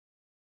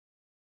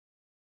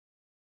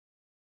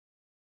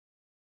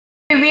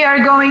we are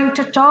going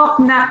to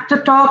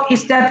talk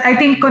is that I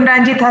think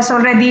Kunranjit has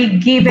already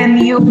given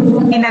you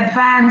in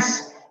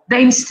advance the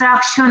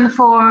instruction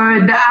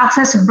for the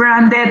access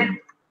branded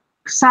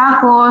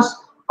SACOs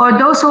or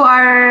those who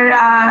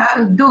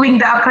are doing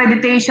the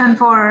accreditation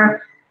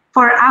for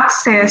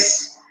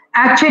access.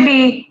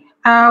 Actually,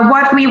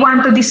 what we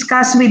want to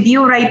discuss with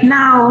you right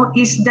now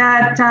is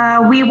that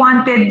we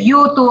wanted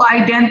you to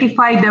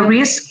identify the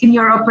risk in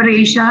your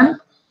operation.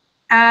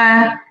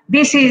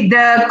 This is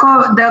the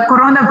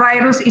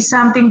coronavirus is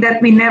something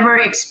that we never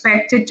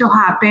expected to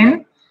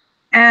happen.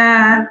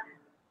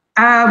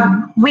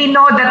 We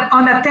know that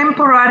on a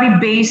temporary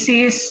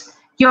basis,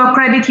 your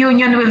credit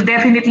union will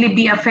definitely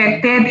be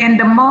affected, and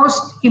the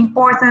most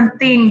important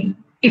thing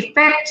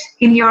effect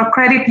in your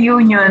credit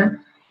union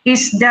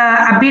is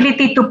the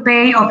ability to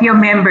pay of your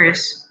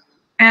members.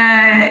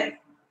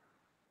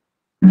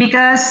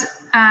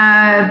 Because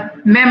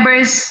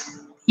members,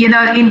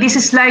 in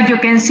this slide you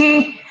can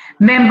see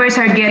members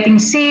are getting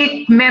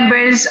sick,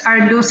 members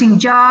are losing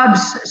jobs,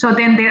 so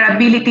then their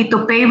ability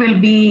to pay will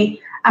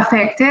be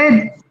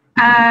affected.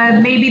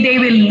 Maybe they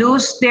will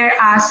lose their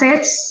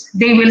assets.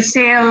 They will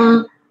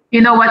sell,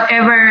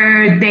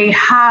 whatever they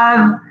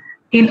have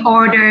in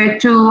order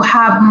to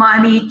have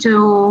money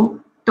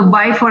to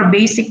buy for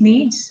basic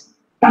needs.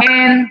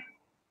 And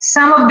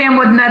some of them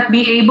would not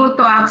be able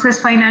to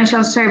access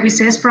financial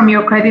services from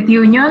your credit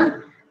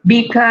union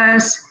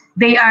because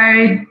they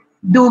are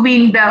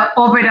doing the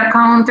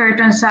over-the-counter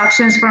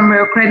transactions from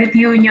your credit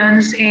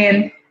unions,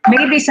 and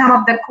maybe some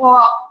of the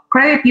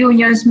credit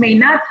unions may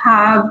not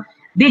have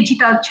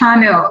digital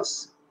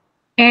channels.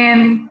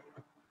 And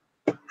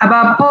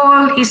above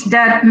all is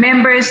that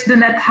members do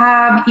not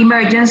have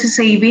emergency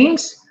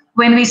savings.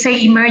 When we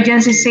say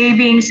emergency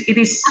savings, it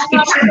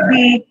should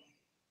be,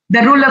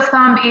 the rule of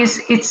thumb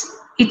is it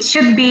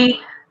should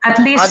be at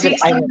least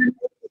 6 months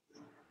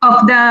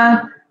of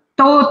the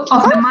total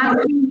of the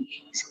monthly.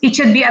 It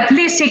should be at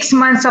least 6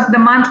 months of the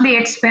monthly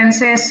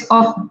expenses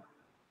of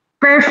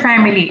per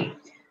family.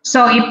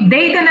 So if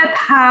they do not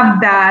have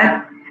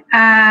that,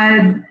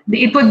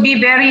 it would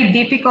be very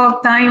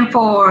difficult time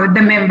for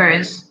the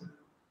members.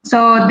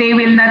 So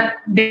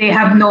they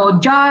have no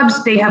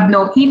jobs, they have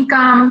no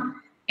income,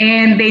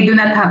 and they do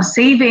not have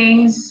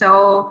savings.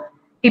 So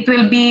it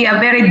will be a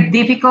very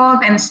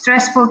difficult and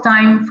stressful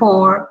time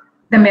for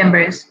the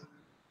members.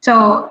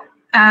 So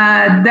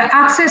the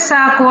Access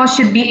SACO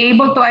should be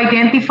able to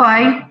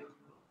identify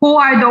who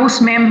are those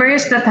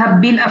members that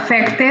have been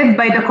affected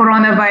by the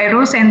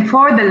coronavirus and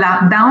for the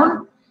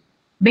lockdown,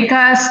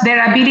 because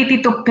their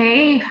ability to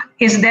pay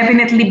is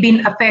definitely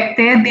been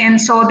affected,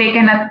 and so they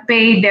cannot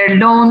pay their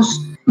loans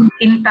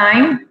in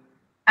time.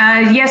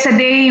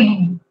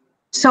 Yesterday,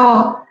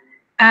 so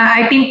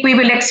I think we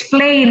will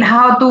explain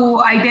how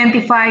to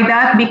identify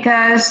that,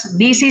 because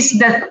this is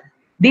the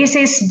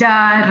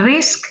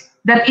risk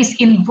that is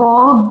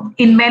involved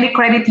in many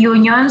credit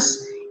unions,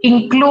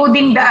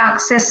 including the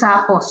Access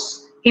SACOs.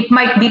 It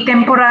might be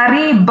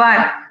temporary,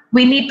 but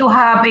we need to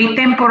have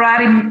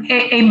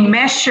a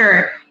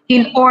measure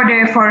in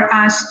order for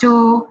us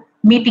to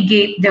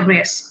mitigate the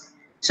risk.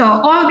 So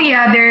all the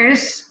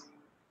others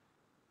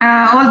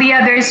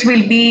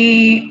will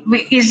be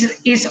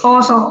is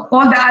also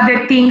all the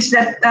other things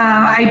that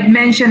I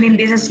mentioned in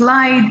this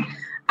slide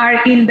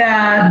are in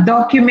the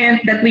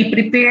document that we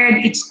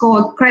prepared. It's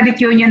called Credit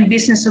Union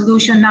Business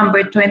Solution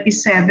number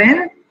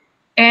 27,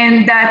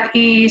 and that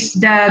is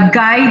the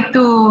guide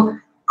to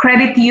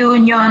credit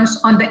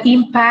unions on the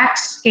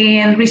impacts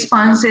and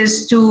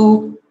responses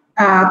to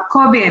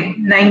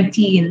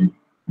COVID-19.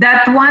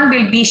 That one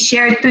will be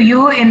shared to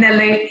you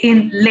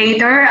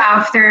later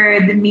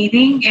after the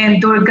meeting, and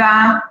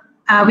Durga,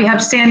 we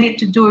have sent it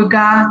to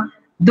Durga.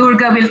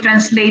 Durga will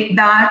translate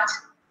that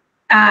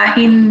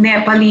in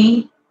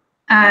Nepali.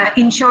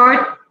 In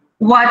short,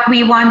 what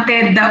we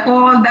wanted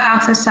all the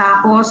Access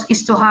SACOs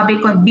is to have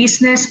a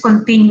business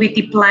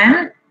continuity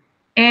plan.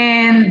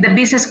 And the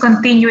business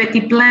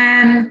continuity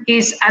plan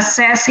is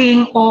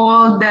assessing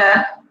all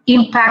the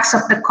impacts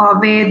of the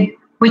COVID,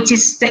 which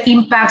is the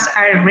impacts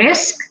are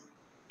risk,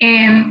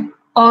 and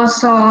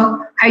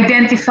also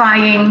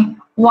identifying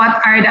what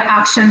are the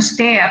action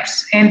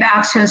steps, and the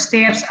action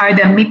steps are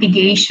the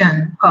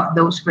mitigation of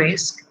those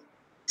risks.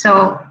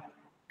 So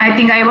I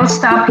think I will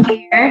stop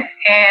here,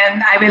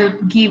 and I will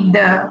give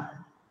the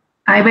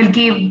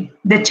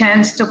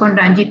chance to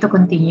Kunranjit to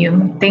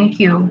continue. Thank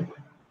you.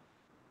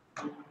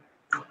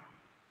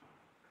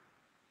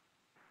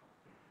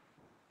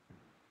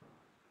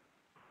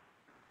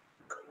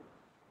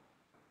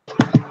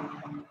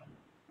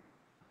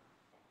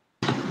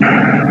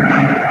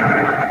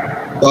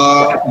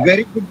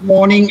 Very good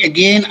morning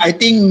again. I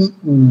think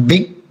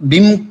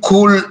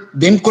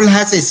Bimkul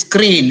has a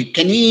screen.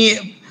 Can you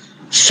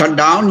shut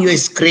down your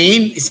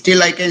screen?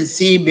 Still I can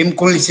see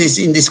Bimkul is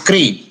in the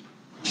screen.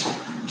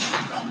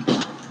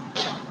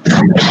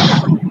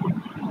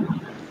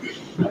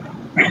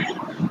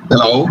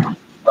 Hello?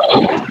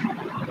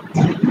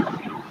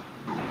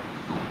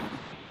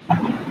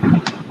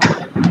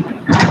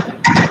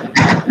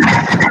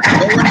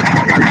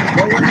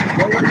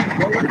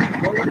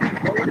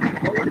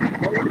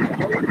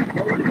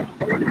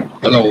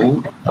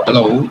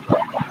 Hello.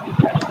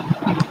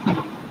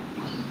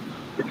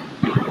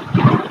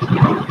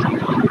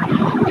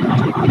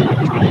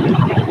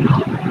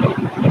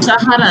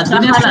 Sahara,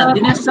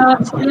 Dinesh sir,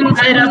 still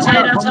Sahara,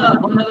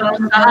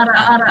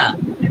 Sahara.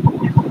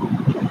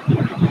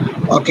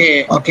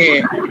 Okay.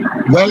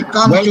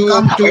 Welcome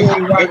to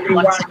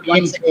everyone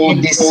once again for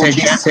this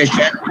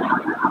session.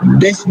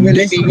 This will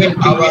be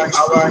our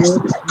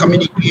smooth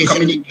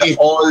communication with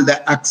all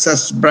the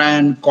Access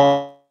brand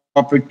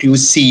cooperative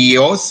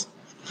CEOs.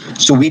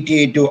 So we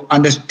need to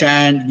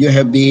understand you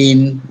have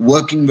been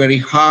working very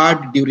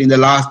hard during the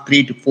last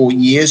 3 to 4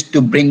 years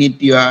to bring it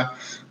to your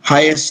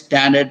highest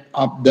standard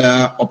of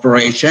the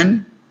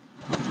operation.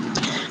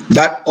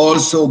 That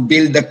also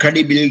build the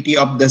credibility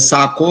of the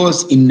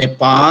SACCOs in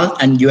Nepal,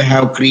 and you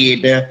have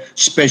created a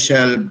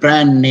special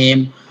brand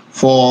name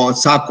for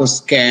SACCO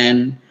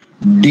Scan,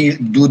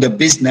 do the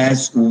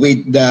business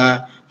with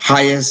the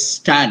highest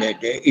standard.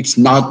 It's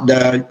not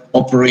the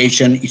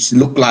operation, it's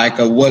look like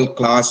a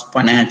world-class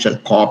financial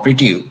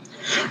cooperative.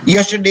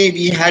 Yesterday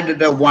we had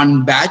the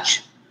one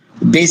batch.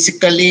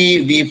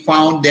 Basically, we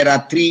found there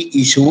are 3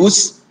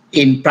 issues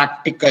in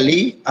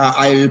practically.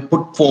 I will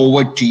put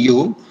forward to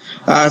you.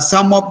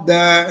 Some of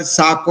the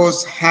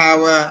SACCOs have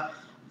a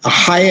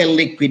higher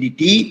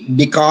liquidity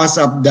because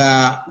of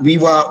we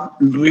were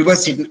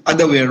reversing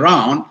other way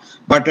around,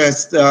 but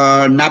as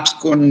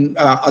NAPSCO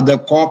other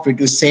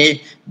cooperatives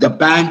say, the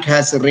bank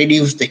has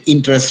reduced the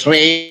interest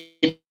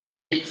rate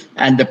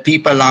and the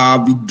people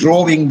are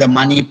withdrawing the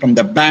money from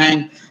the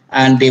bank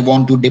and they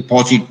want to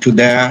deposit to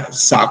the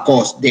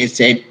SACCOs. They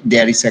said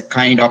there is a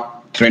kind of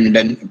trend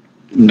in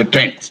the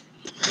trends.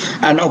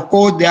 And of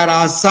course, there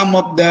are some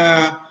of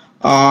the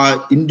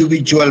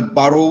individual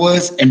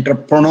borrowers,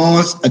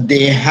 entrepreneurs,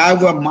 they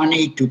have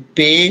money to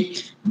pay,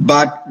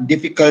 but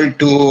difficult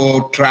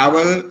to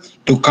travel,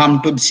 to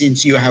come to,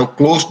 since you have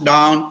closed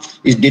down,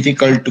 it's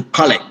difficult to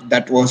collect.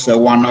 That was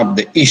one of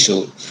the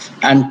issues.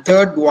 And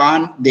third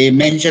one, they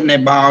mentioned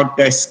about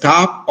the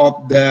staff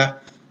of the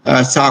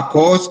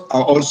SACCOs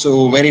are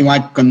also very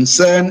much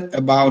concerned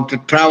about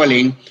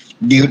traveling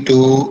due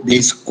to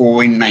this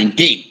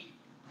COVID-19.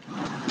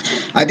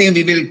 I think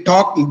we will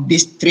talk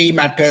these 3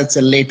 matters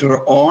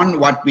later on,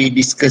 what we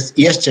discussed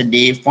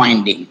yesterday,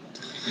 finding.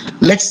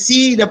 Let's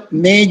see the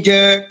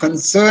major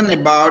concern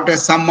about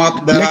some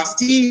of the... Let's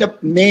see the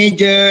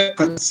major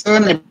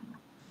concern.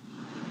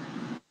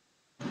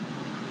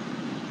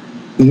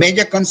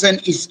 Major concern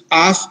is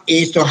asked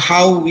as to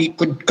how we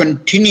could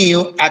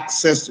continue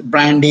Access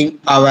branding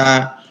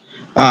our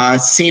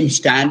same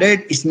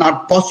standard. It's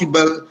not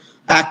possible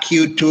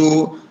ACU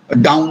to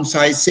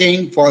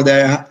downsizing for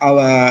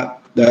the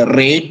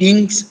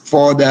ratings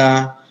for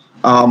the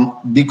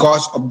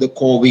because of the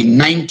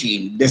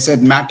COVID-19.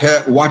 Doesn't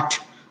matter what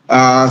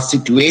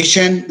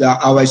situation,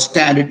 our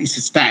standard is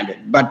a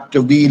standard. But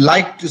we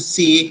like to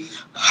see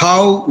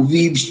how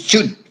we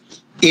should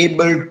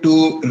able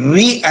to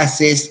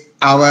reassess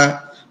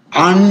our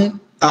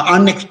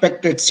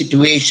unexpected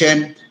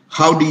situation.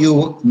 How do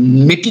you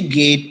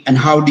mitigate and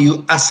how do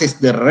you assess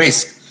the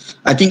risk?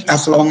 I think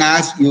as long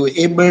as you're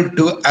able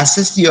to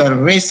assess your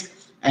risk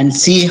and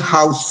see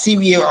how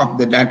severe of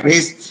that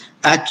risk,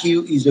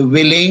 ACU is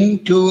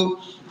willing to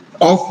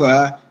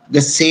offer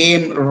the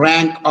same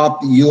rank of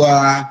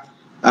your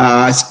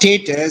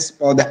status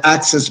for the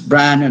Access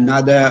brand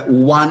another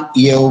 1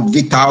 year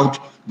without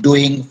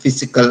doing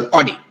physical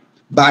audit.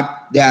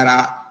 But there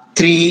are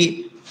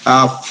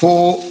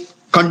 4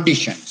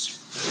 conditions.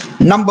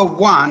 Number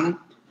 1,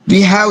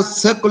 we have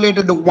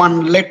circulated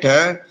one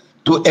letter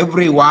to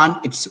everyone.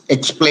 It's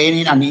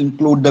explaining and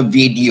include the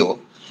video.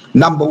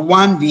 Number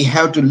 1, we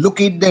have to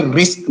look at the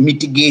risk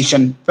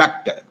mitigation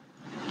factor.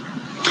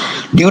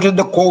 Due to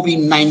the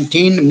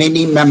COVID-19,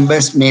 many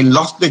members may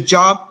lost the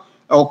job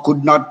or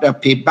could not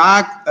pay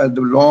back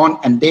the loan,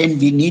 and then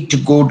we need to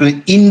go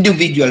to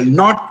individual,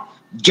 not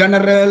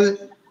general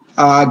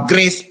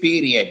grace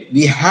period.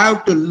 We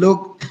have to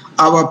look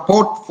our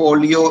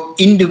portfolio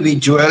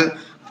individual,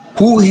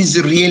 who is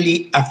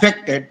really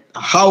affected,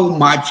 how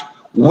much,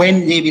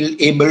 when they will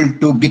able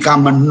to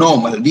become a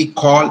normal. We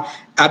call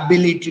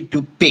ability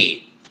to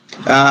pay.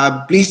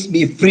 Please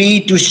be free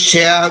to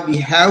share. We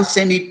have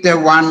sent it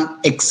one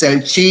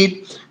Excel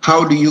sheet.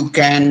 How do you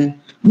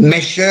can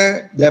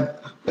measure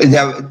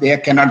they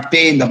cannot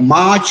pay in the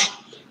March,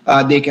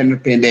 they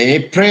cannot pay in the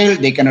April,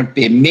 they cannot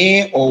pay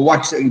May, or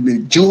what's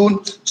in June.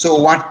 So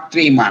what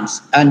 3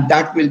 months? And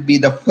that will be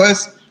the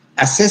first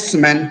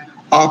assessment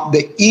of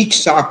the each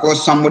SACCO.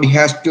 Somebody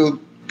has to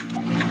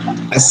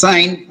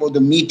assign for the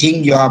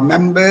meeting your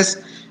members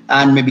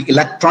and maybe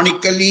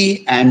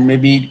electronically and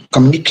maybe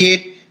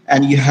communicate,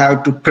 and you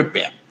have to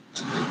prepare.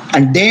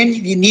 And then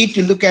you need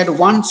to look at,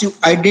 once you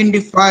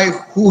identify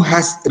who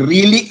has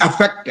really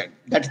affected,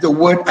 that's the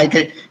word I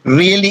get,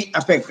 really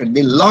affected.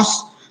 They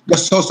lost the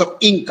source of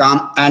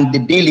income and the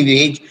daily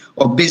wage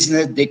or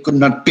business they could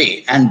not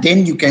pay. And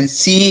then you can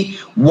see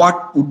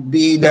what would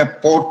be the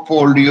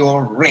portfolio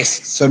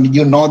risk. So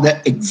you know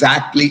the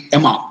exactly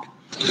amount.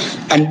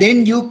 And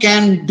then you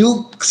can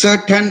do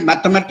certain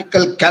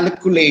mathematical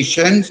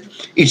calculations.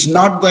 It's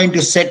not going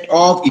to set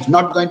off, it's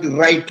not going to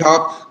write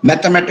off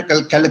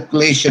mathematical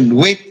calculation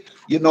with,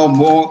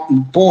 more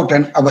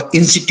important, our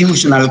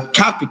institutional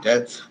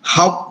capital.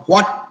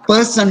 What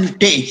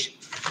percentage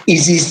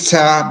is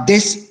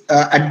this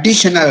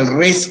additional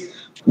risk?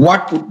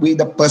 What would be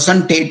the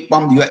percentage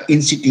from your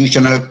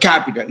institutional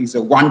capital? Is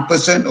it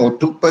 1% or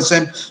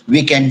 2%?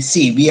 We can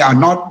see. We are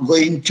not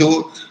going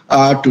to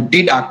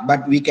deduct,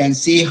 but we can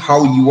see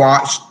how you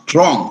are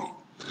strong.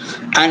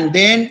 And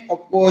then, of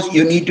course,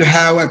 you need to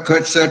have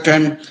a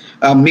certain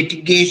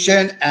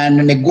mitigation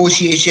and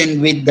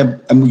negotiation with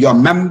your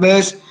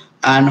members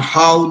and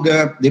how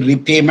the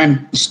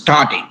repayment is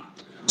starting.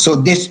 So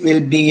this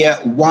will be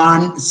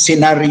one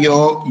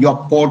scenario, your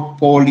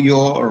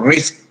portfolio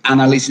risk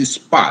analysis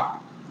part.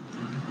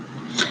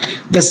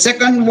 The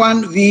second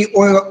one, we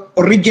were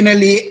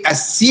originally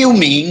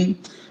assuming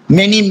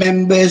many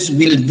members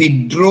will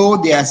withdraw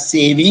their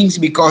savings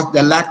because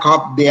the lack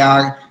of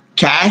their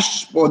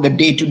cash for the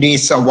day-to-day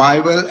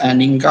survival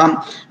and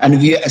income, and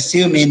we are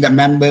assuming the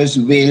members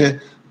will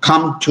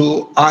come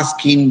to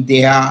asking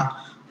their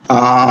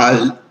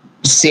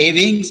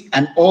savings,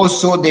 and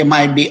also they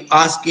might be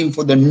asking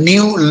for the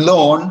new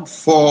loan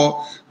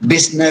for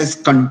business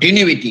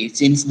continuity,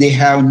 since they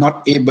have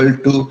not able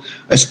to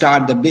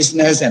start the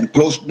business and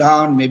close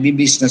down, maybe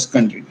business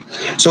continuity.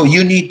 So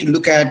you need to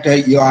look at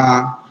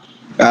your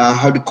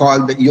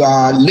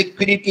your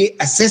liquidity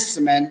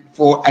assessment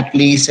for at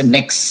least the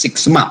next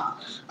 6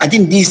 months. I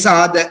think these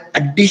are the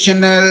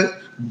additional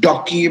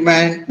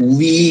document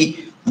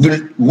we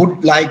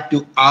would like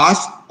to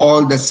ask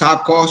all the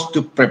SACCOs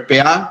to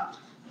prepare,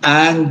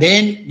 and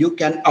then you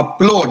can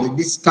upload.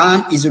 This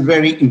time is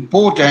very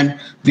important.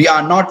 We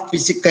are not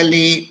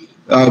physically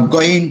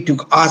going to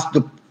ask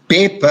the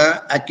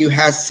paper. ACU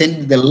has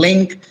sent the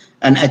link,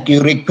 and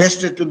ACU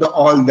requested to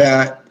all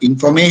the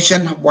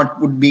information, what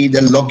would be the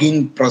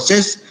login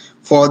process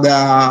for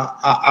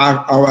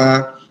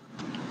our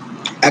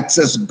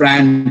Access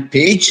brand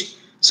page.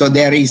 So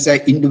there is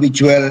an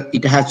individual,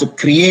 it has to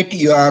create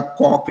your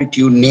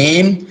cooperative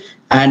name,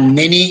 and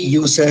many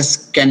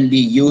users can be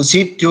use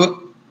it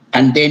to,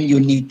 and then you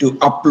need to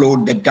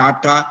upload the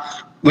data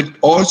with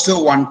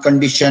also one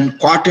condition,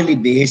 quarterly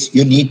base,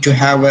 you need to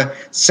have a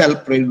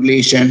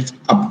self-regulation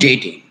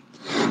updating.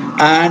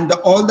 And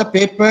all the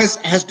papers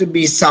has to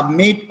be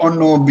submitted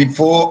on or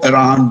before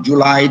around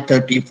July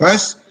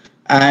 31st.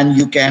 And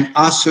you can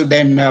also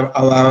then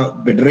our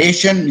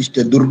federation,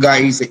 Mr. Durga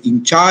is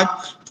in charge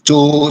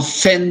to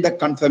send the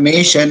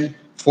confirmation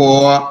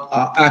for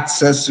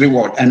access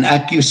reward. And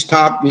ACU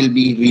staff will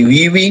be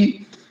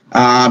reviewing.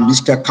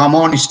 Mr.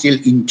 Kamon is still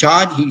in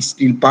charge. He's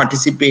still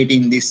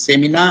participating in this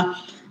seminar.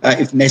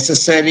 If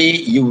necessary,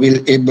 you will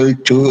able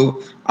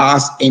to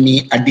ask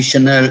any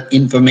additional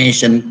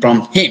information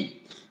from him.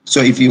 So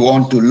if you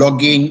want to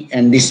log in,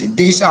 and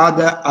these are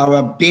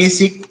our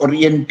basic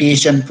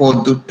orientation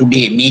for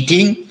today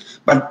meeting.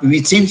 But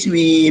since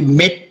we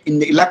met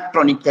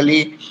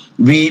electronically,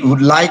 we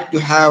would like to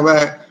have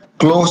a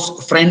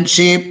close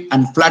friendship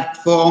and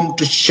platform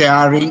to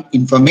sharing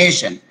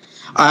information.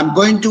 I'm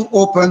going to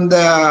open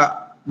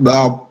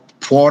the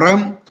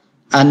forum,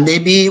 and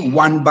maybe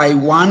one by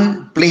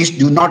one. Please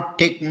do not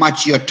take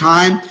much your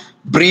time.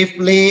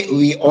 Briefly,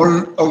 we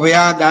all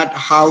aware that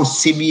how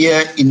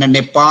severe in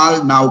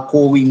Nepal now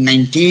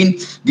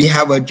COVID-19. We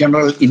have a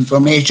general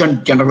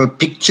information, general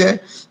picture.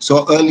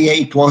 So earlier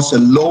it was a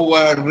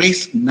lower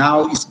risk.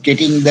 Now it's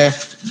getting the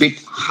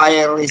bit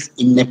higher risk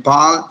in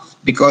Nepal,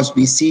 because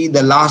we see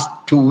the last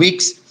 2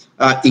 weeks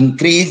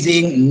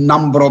increasing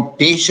number of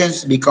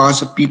patients,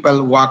 because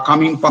people who are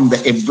coming from the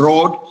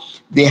abroad,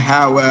 they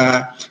have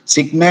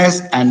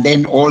sickness, and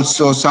then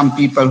also some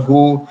people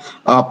who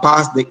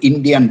pass the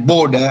Indian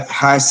border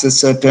has a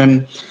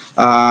certain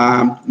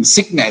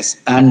sickness,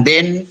 and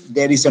then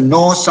there is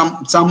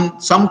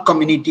some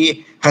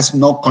community has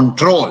no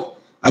control.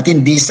 I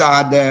think these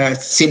are the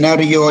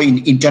scenario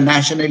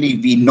internationally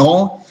we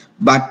know,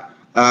 but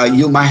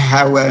you might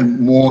have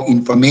more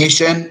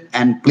information,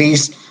 and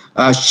please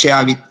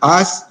share with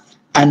us.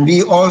 And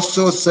we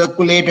also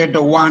circulated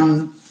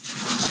one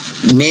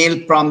mail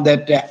from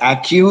that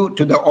ACU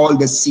to all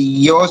the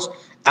CEOs.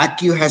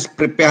 ACU has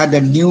prepared a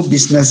new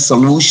business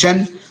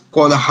solution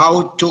called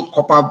How to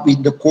Cope Up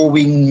with the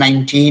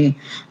COVID-19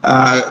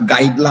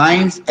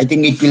 guidelines. I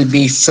think it will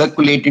be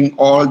circulating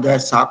all the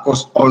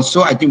SACCOs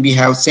also. I think we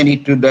have sent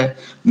it to the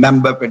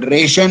member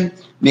federation.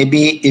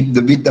 Maybe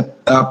with the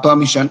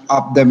permission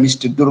of the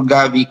Mr.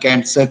 Durga, we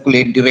can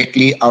circulate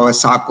directly our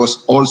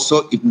SACCOs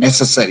also if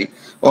necessary.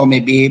 Or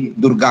maybe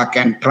Durga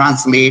can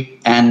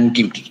translate and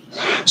give it.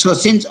 So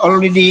since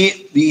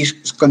already we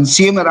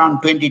consume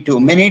around 22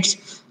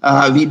 minutes,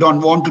 we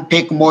don't want to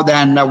take more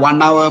than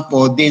 1 hour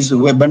for this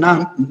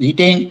webinar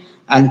meeting,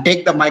 and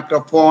take the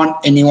microphone.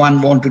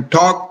 Anyone want to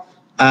talk,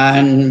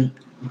 and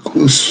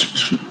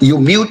you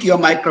mute your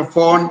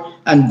microphone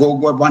and go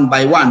one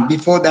by one.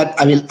 Before that,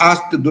 I will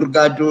ask the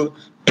Durga to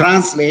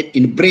translate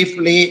in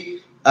briefly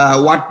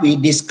what we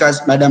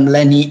discussed, Madam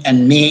Lenny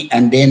and me,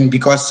 and then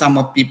because some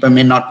of people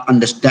may not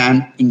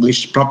understand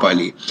English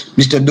properly.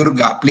 Mr.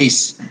 Durga,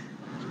 please.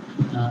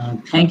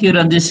 Thank you,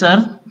 Ranjit sir.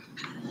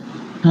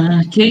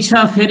 केही छ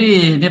फेरि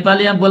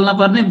नेपालीमा बोल्न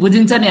पर्ने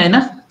बुझिन्छ नि हैन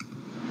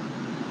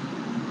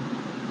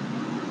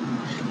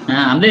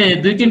हामीले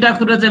दुई तीनटा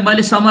कुरा चाहिँ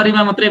मैले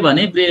समरीमा मात्रै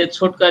भने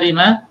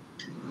छोटकरीमा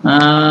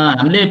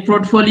हामीले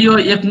पोर्टफोलियो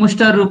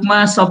एकमुष्ट रूपमा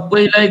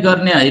सबैलाई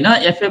गर्ने हैन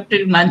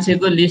इफेक्टिभ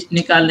मान्छेको लिस्ट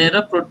निकाल्ने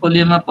र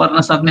पोर्टफोलियोमा पर्न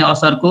सक्ने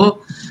असरको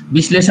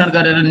विश्लेषण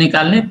गरेर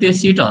निकाल्ने त्यो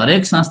सिट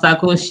हरेक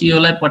संस्थाको सीईओ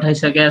लाई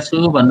पठाइसकेका छु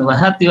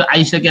भन्नुभएको त्यो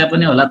आइसक्या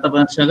पनि होला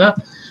तपाईहरुसँग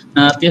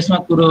त्यसमा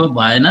कुरो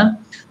भएन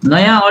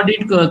नयाँ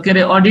अडिटको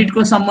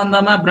अडिटको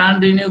सम्बन्धमा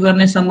ब्रान्ड रिन्यू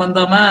गर्ने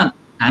सम्बन्धमा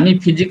हामी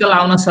फिजिकल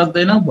आउन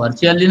सक्दैनौं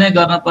भर्चुअली नै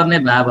गर्न पर्ने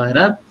भएर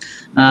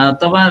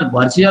तपाईहरु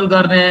भर्चुअल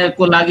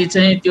गर्नेको लागि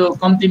चाहिँ त्यो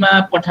कम्तिमा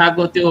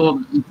पठाएको त्यो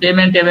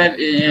पेमेन्ट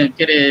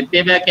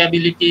पेब्याक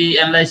एबिलिटी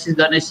एनालाइसिस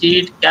गर्ने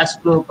सिट क्याश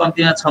फ्लो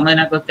कम्तिमा 6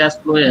 महिनाको क्याश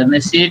फ्लो हेर्ने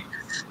सिट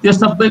त्यो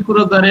सबै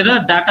कुरो गरेर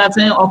डाटा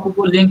चाहिँ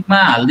अपुको लिंकमा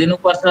हाल्दिनु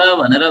पर्छ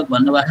भनेर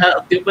भन्नुभएको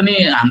त्यो पनि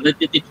हामीले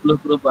त्यति ठुलो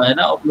कुरो भएन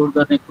अपलोड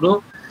गर्ने कुरो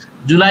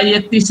जुलाई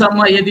 31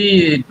 सम्म यदि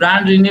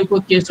ब्रान्ड रिन्यूको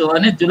केस हो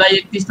भने जुलाई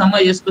 31 सम्म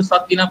यसको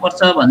सकिन पर्छ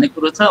भन्ने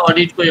कुरो छ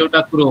अडिटको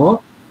एउटा कुरो हो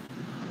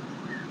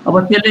अब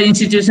त्यसले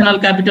इन्स्टिट्युसनल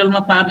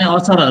क्यापिटलमा पार्ने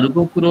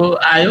असरहरुको कुरो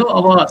आयो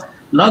अब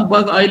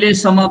लगभग अहिले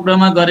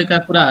समग्रमा गरेका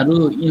कुराहरु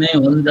यिनै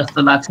हुन्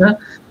जस्तो लाग्छ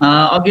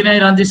अघि नै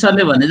रञ्जित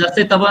सरले भने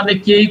जस्तै तपाईहरुले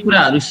केही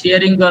कुराहरु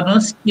शेयरिङ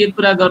गर्नुस् के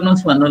कुरा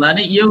गर्नुस् भन्नुला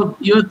नि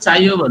यो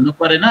चाहियो भन्नु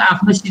परेन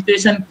आफ्नो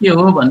सिचुएसन के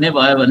हो भन्ने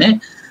भयो भने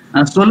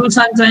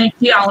सोलुसन चाहिँ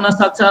के आउन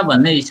सक्छ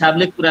भन्ने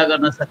हिसाबले कुरा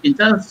गर्न सकिन्छ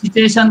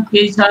सिचुएसन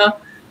के छ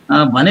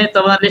भने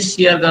तपाईहरुले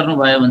शेयर गर्नु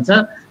भयो हुन्छ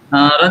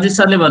रञ्जित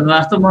सरले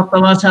भन्नुभएको जस्तो म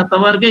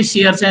तपाईहरुकै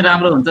शेयर चाहिँ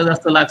राम्रो हुन्छ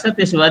जस्तो लाग्छ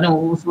त्यसो भए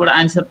उसबाट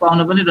आन्सर पाउन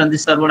पनि रञ्जित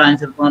सरबाट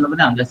आन्सर पाउन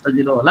पनि हामीलाई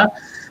सजिलो होला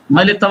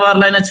मैले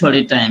तपाईहरुलाई नै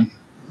छोडे time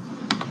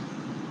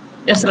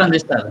yes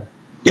Ranjit sir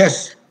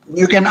Yes,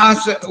 you can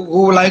ask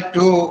who like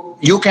to,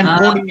 you can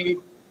coordinate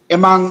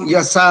among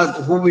yourself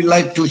who would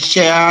like to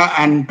share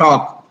and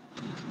talk.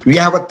 We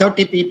have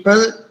 30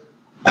 people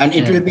and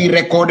it will be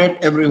recorded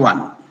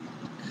everyone.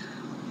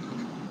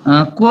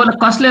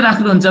 कसले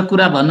राख्नुहुन्छ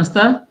कुरा भन्नुस्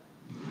त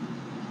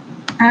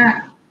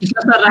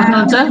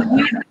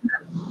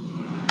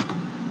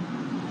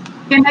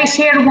Can I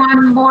share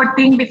one more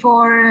thing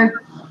before?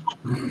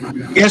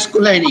 Yes,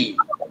 Kulaini.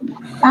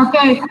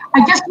 Okay, I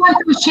just want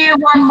to share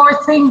one more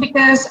thing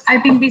because I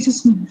think this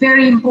is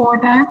very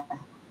important.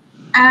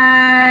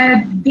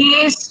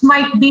 This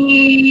might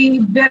be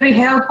very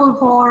helpful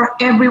for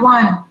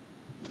everyone.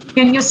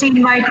 Can you see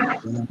my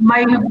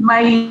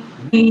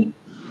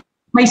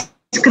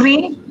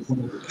screen?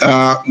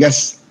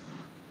 Yes.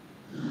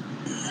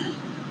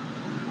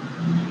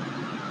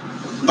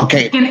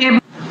 Okay. Can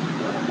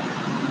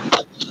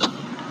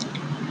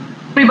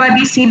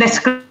everybody see the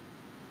screen?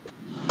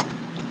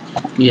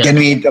 Yeah. Can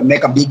we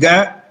make a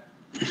bigger?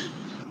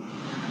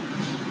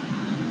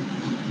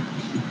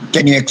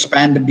 Can you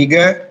expand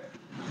bigger?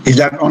 Is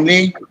that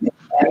only?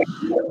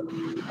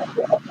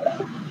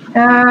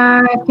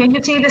 Can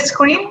you see the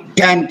screen?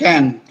 Can.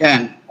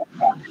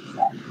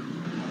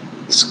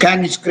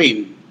 Scan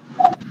screen.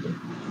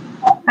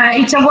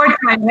 It's a Word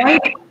file,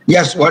 right?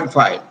 Yes, Word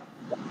file.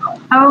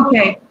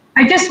 Okay.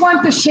 I just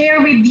want to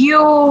share with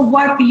you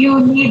what you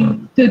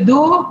need to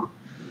do.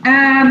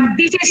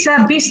 This is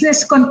a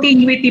business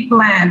continuity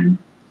plan.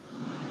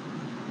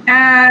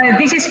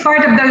 This is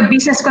part of the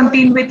business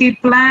continuity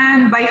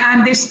plan by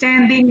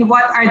understanding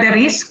what are the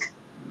risks.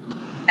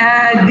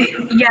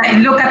 Yeah,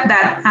 look at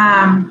that.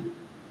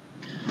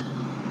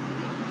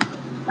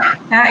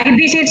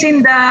 This is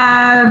in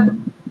the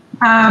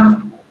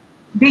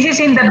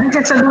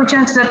business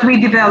solutions that we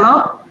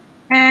develop.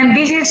 And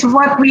this is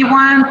what we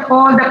want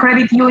all the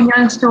credit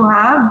unions to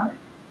have.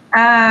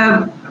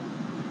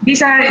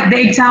 These are the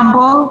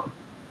example.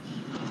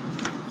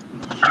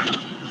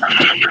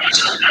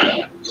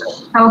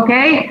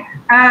 Okay.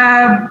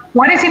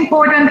 What is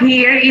important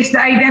here is the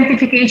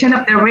identification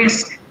of the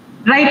risk.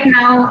 Right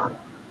now,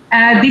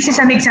 this is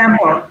an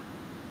example.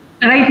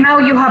 Right now,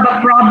 you have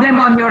a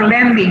problem on your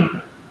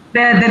lending.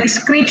 The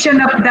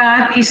description of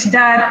that is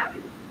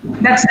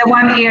that's the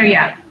one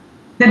area.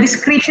 The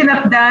description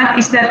of that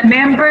is that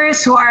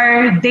members who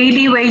are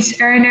daily wage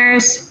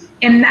earners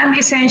in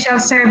non-essential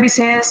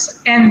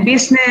services and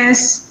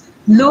business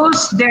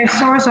lose their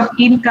source of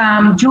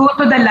income due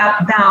to the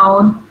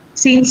lockdown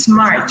since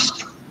March.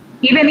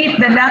 Even if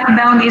the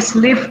lockdown is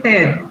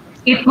lifted,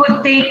 it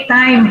would take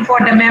time for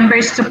the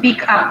members to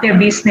pick up their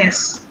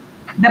business.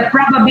 The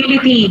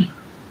probability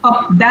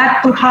of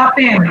that to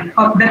happen,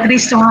 of that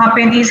risk to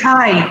happen is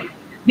high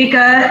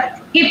because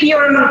if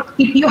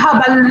you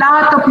have a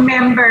lot of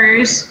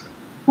members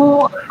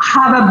who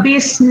have a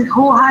business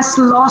who has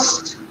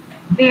lost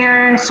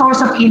their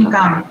source of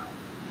income,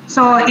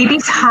 so it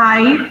is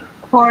high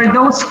for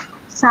those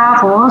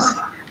SAFOs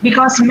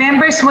because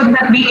members would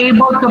not be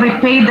able to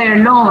repay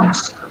their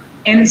loans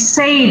and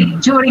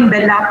save during the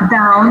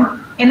lockdown,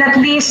 and at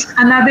least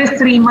another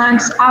 3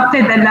 months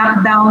after the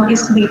lockdown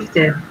is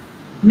lifted.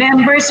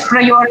 Members'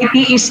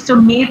 priority is to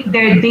meet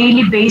their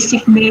daily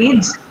basic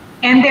needs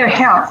and their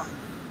health.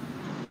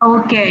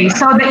 Okay,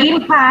 so the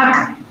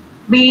impact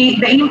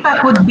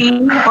would be,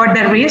 or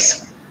the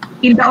risk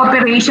in the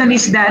operation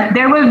is that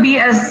there will be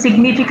a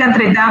significant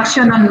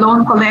reduction on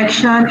loan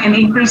collection and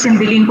increase in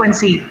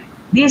delinquency.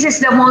 This is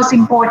the most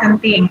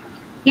important thing,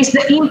 is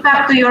the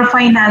impact to your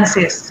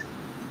finances.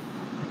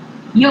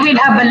 You will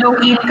have a low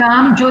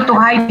income due to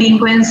high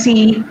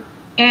delinquency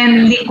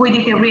and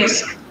liquidity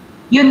risk.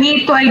 You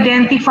need to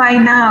identify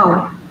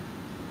now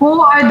who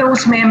are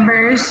those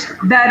members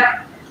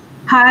that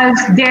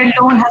their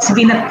loan has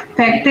been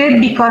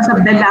affected because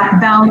of the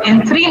lockdown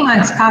and 3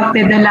 months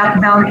after the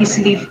lockdown is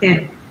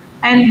lifted.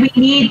 And we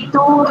need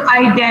to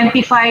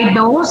identify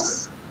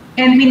those,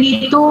 and we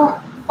need to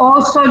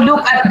also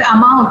look at the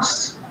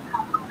amounts.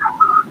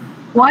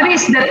 What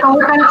is the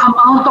total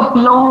amount of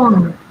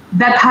loan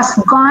that has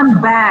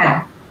gone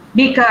bad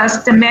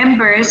because the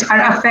members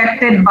are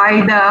affected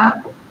by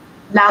the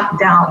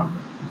lockdown?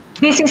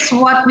 This is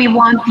what we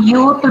want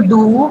you to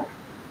do,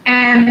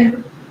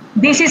 and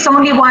this is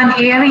only one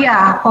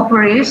area of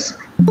risk.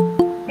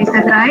 Is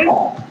that right?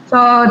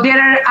 So there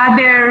are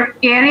other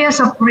areas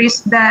of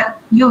risk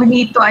that you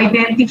need to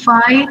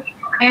identify,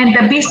 and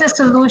the business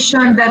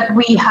solution that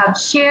we have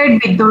shared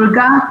with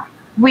Durga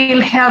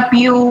will help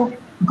you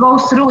go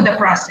through the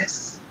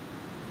process.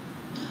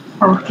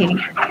 Okay.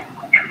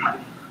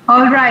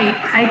 All right.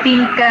 I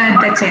think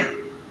that's it.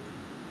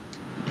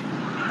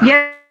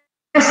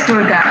 Yes,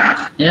 Durga.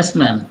 Yes,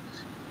 ma'am.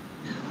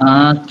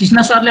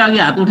 Krishna सरले अघि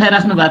हात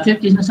उठाइराख्नु भएको थियो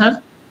Krishna sir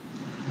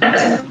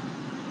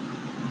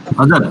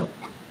हजुर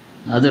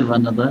हजुर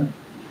भन्नु त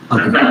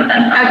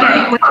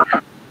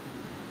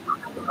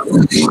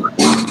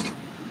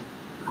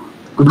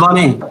good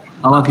morning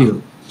how are you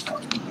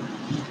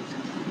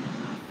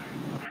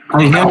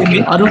I hear me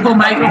अरुको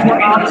microphone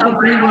of छ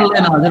कोही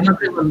बोल्दैन हजुर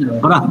मात्रै बोल्नु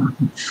हो र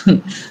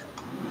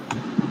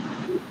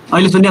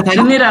अहिले सुन्ने छैन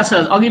सुनिरहेछ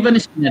अघि पनि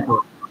सुनेको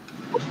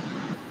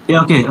ए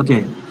okay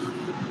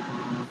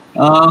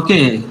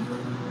Okay.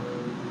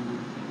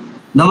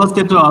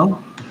 Namaste to all.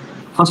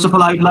 First of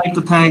all, I would like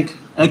to thank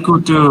ECHO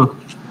to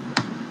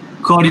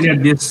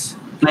coordinate this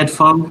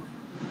platform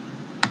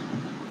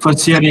for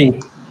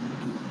sharing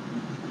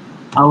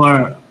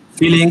our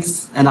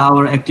feelings and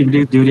our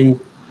activities during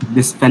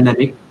this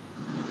pandemic.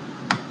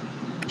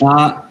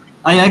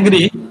 I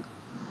agree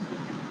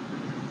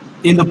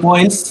in the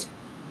points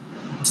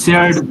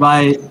shared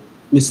by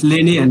Ms.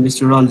 Leni and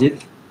Mr.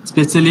 Ranjit,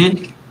 especially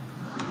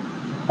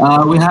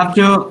we have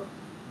to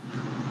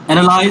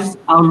analyze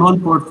our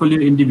loan portfolio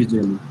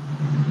individually.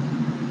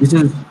 This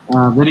is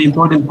a very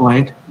important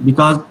point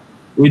because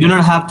we do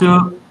not have to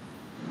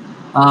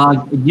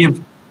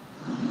give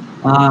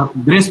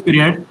grace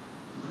period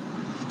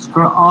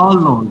for all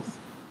loans.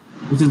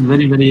 This is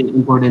very, very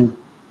important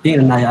thing,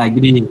 and I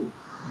agree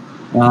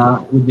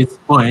with this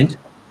point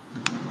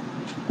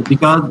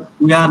because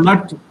we are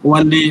not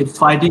only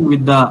fighting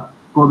with the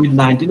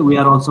COVID-19, we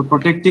are also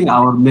protecting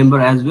our member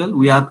as well.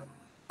 We are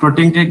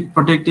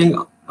protecting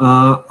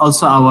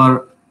also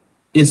our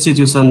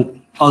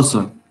institution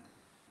also.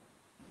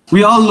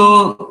 We all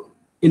know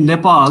in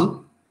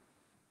Nepal,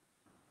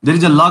 there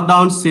is a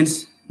lockdown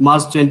since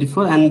March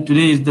 24 and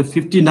today is the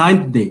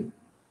 59th day.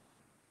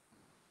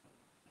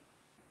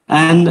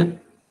 And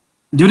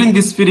during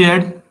this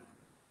period,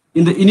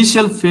 in the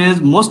initial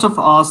phase, most of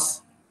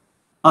us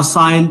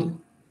assigned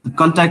the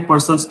contact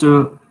persons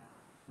to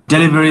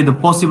deliver the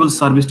possible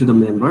service to the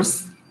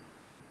members.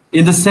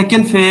 In the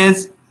second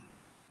phase,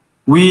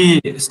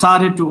 we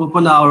started to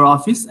open our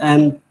office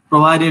and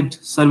provided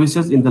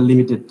services in the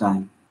limited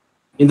time.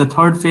 In the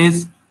third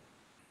phase,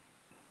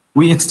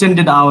 we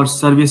extended our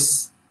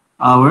service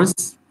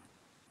hours.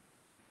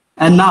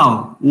 And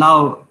now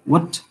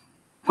what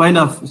kind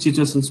of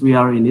situations we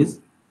are in is,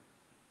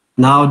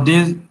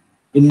 nowadays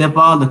in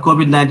Nepal, the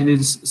COVID-19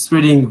 is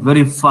spreading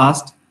very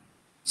fast.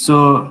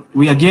 So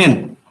we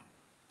again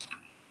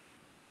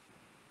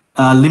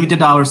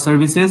limited our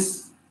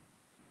services.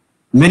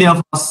 Many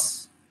of us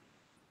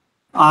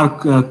are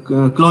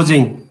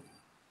closing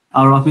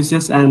our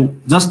offices and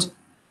just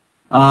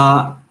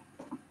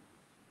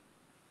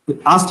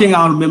asking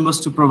our members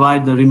to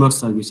provide the remote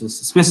services.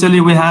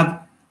 Especially we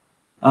have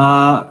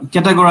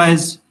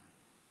categorized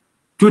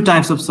two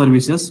types of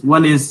services.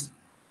 One is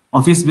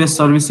office-based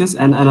services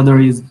and another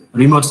is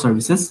remote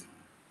services.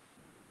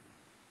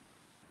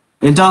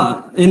 In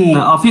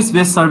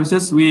office-based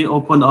services, we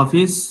open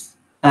office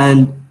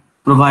and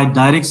provide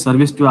direct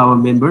service to our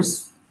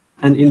members.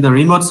 And in the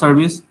remote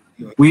service,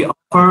 we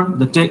offer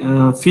the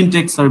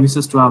fintech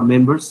services to our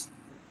members.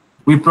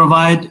 We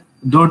provide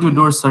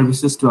door-to-door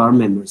services to our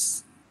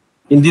members.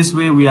 In this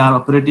way, we are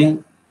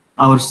operating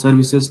our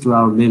services to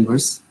our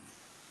members.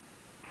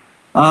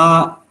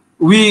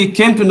 We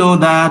came to know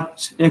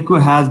that ECHO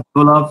has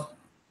developed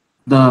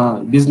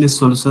the business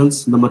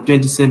solutions number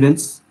 27.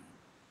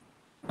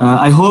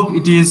 I hope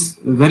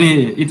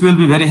it will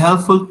be very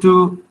helpful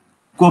to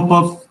cope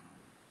up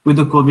with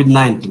the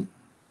COVID-19.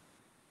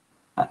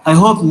 I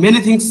hope many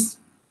things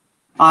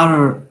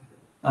are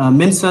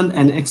mentioned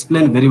and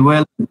explained very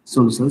well in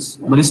solutions,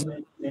 but it's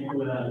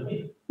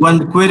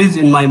one queries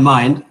in my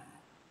mind.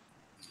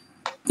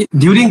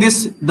 During the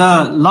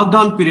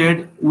lockdown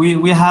period,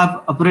 we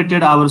have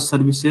operated our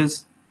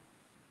services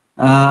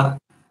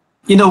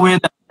in a way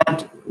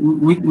that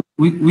we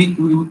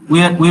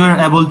were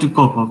able to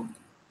cope up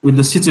with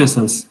the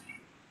situations.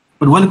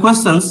 But one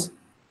questions,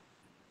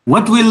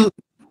 what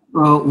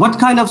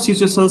kind of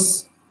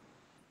situations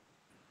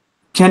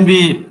can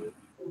be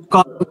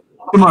come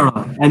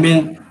tomorrow? I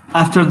mean,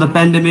 after the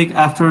pandemic,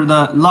 after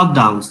the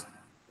lockdowns.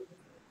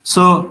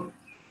 So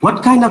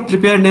what kind of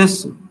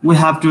preparedness we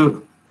have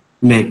to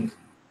make?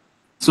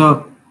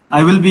 So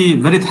I will be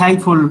very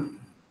thankful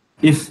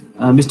if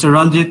Mr.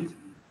 Ranjit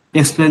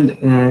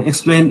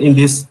explain in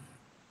this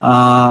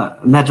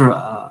matter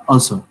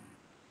also.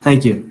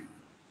 Thank you.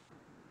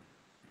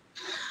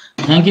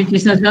 Thank you,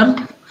 Krishna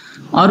sir.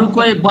 अरु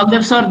कोही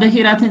Baldev sir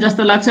देखिरहेको थिएँ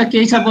जस्तो लाग्छ,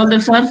 केही छ Baldev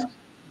sir?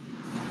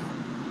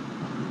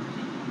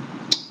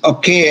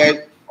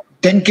 Okay,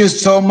 thank you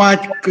so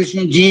much,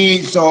 Krishna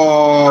ji.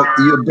 So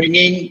you're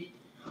bringing,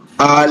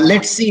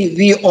 let's see,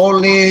 we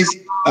always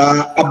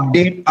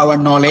update our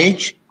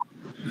knowledge.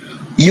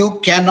 You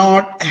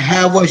cannot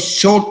have a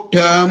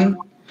short-term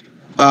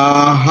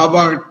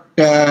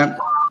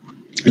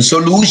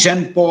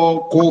solution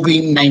for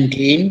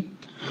COVID-19.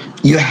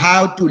 You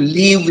have to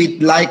live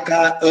with, like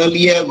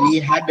earlier we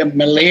had a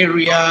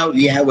malaria,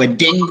 we have a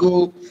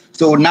dengue,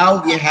 so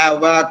now we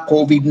have a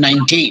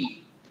COVID-19.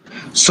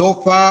 So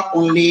far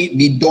only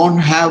we don't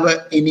have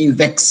any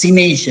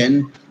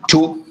vaccination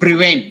to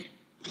prevent.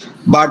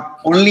 But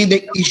only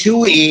the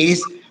issue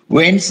is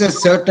once a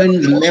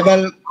certain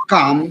level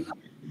comes,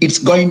 it's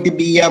going to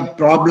be a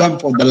problem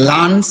for the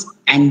lungs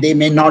and they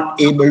may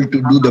not able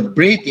to do the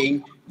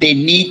breathing. They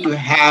need to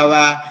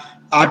have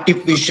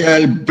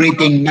artificial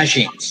breathing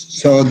machines.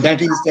 So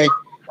that is a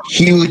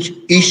huge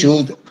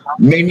issue.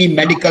 Many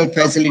medical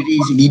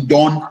facilities we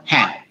don't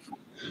have.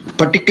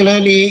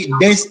 Particularly,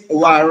 this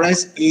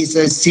virus is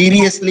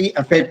seriously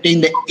affecting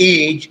the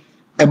age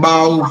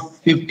about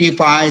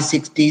 55,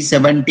 60,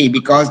 70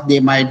 because they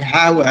might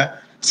have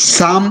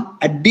some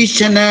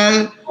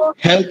additional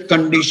health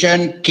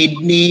condition,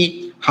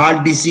 kidney,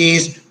 heart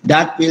disease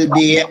that will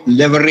be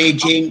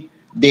leveraging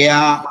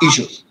their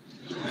issues.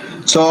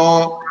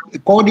 So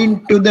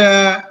according to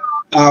the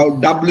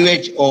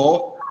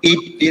WHO,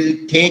 it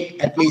will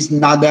take at least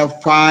another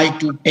 5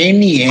 to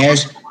 10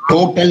 years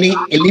totally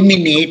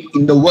eliminate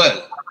in the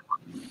world.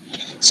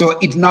 So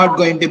it's not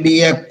going to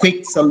be a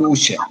quick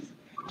solution.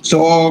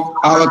 So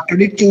our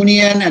credit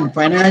union and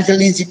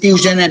financial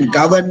institution and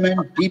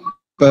government people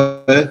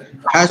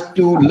has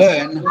to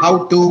learn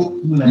how to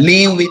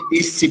live with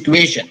this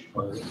situation.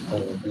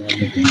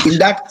 In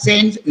that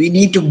sense, we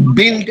need to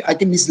build, I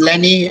think Ms.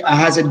 Lenny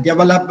has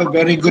developed a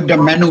very good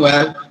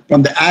manual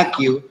from the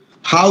ACU,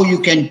 how you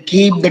can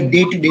keep the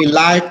day-to-day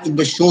life in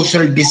the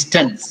social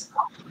distance.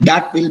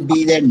 That will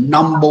be the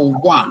number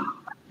one.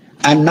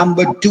 And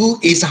number two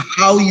is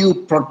how you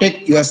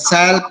protect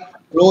yourself,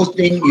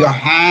 closing your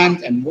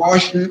hands and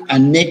washing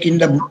and making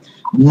the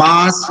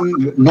mask,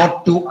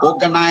 not to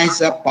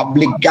organize a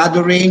public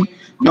gathering,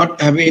 not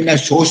having a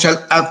social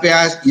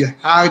affairs. You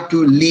have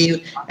to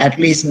live at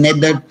least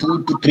another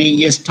 2 to 3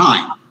 years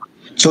time.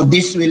 So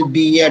this will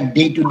be a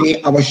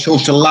day-to-day our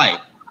social life.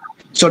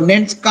 So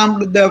next come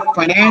to the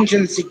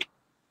financial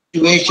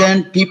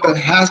situation. People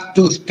have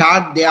to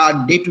start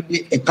their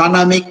day-to-day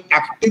economic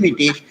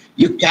activity.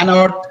 You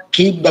cannot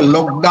keep the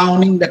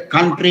lockdown in the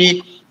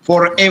country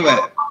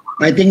forever.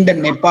 I think that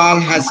Nepal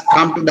has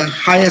come to the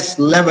highest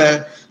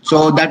level.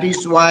 So that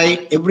is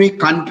why every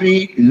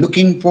country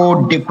looking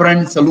for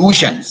different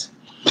solutions.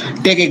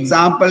 Take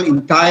example,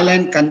 in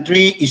Thailand,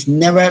 country is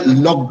never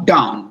locked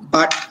down,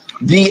 but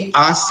we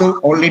also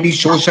already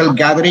social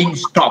gathering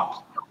stopped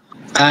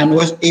and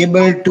was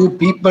able to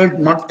people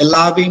not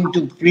allowing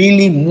to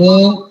freely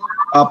move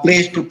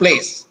place to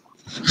place.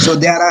 So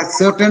there are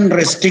certain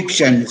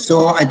restrictions.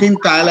 So I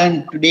think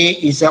Thailand today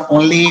is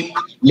only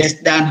less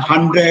than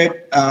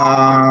 100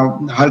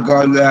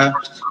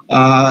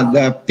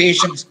 the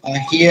patients are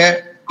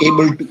here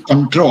able to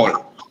control.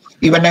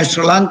 Even as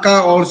Sri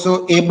Lanka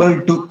also able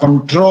to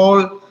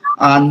control,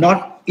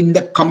 not in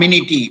the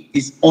community,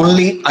 it's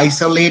only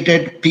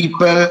isolated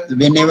people.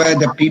 Whenever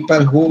the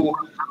people who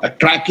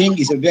tracking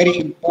is a very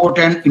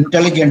important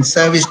intelligence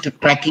service to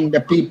tracking the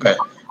people,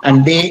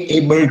 and they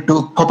able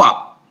to cope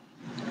up.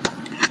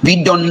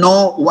 We don't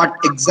know what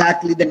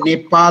exactly the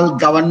Nepal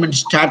government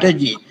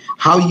strategy,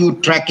 how you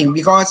tracking,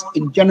 because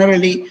in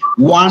generally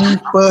one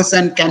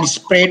person can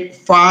spread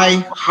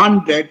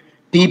 500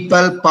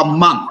 people per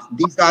month.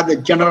 These are the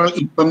general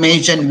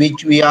information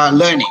which we are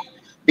learning.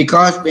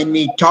 Because when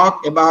we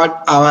talk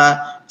about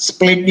our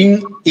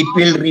splitting, it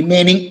will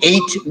remaining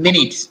 8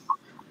 minutes.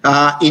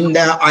 In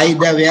the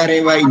either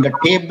wherever in the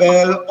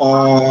table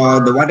or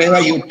the whatever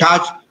you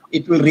touch,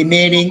 it will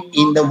remaining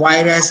in the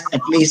virus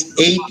at least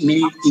 8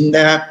 minutes in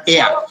the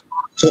air.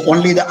 So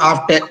only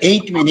after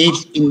 8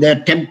 minutes in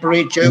the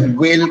temperature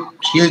will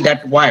kill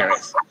that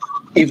virus.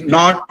 If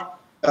not,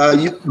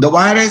 the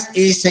virus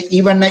is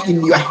even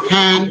in your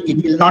hand,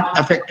 it will not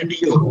affect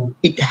you.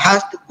 It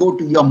has to go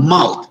to your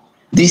mouth.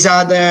 These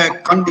are the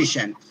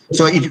conditions.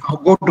 So it will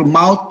go to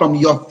mouth from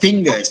your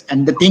fingers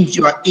and the things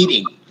you are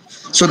eating.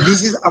 So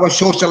this is our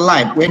social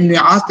life. When we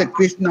ask the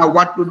Krishna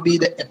what would be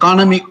the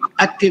economic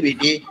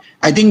activity,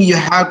 I think you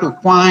have to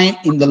find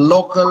in the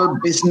local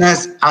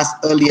business as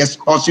early as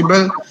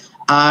possible.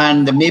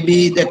 And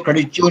maybe the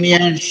credit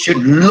union should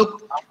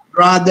look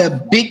rather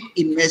big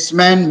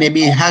investment.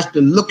 Maybe it has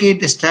to look at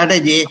the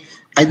strategy.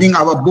 I think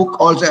our book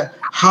also,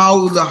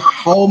 how the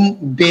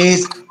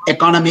home-based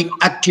economic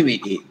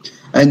activity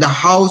and the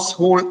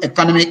household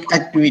economic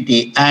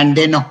activity and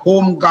then a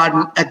home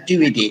garden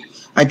activity.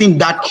 I think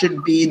that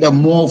should be the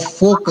more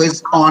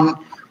focus on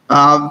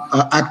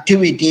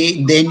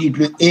activity, then it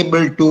will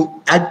able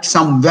to add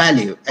some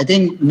value. I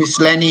think Miss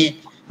Lenny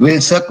will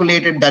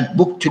circulate that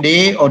book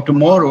today or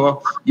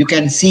tomorrow. You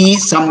can see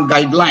some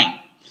guideline.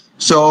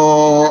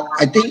 So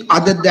I think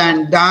other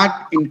than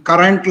that, in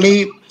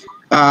currently,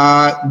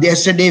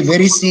 yesterday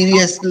very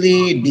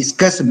seriously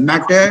discussed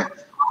matter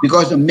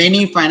because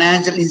many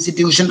financial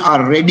institutions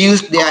are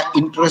reduced their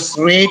interest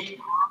rate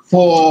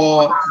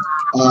for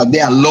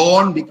their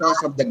loan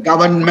because of the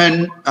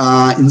government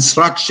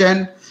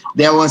instruction.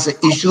 There was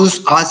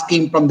issues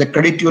asking from the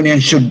credit union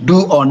should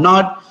do or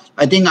not.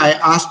 I think I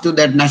asked to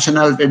that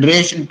National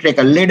Federation to take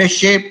a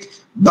leadership,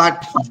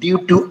 but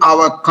due to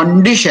our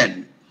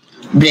condition,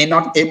 we're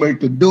not able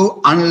to do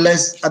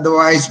unless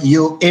otherwise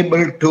you're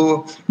able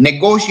to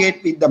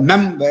negotiate with the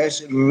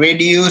members,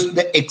 reduce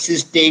the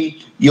existing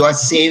your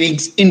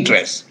savings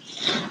interest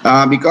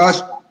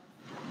because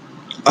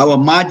our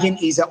margin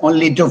is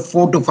only to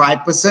 4 to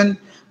 5%.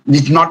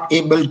 It's not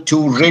able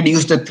to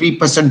reduce the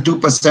 3%,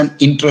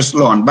 2% interest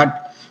loan.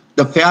 But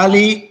the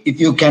fairly, if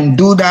you can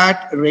do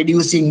that,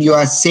 reducing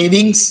your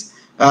savings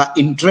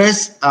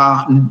interest,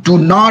 do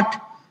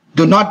not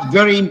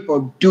very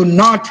important, do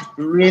not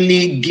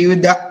really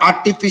give the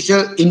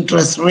artificial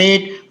interest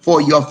rate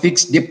for your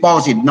fixed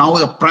deposit. Now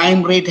the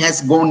prime rate has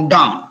gone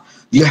down.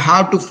 You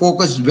have to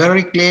focus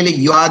very clearly.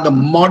 You are the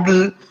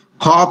model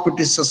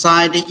cooperative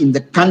society in the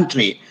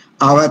country.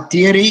 Our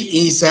theory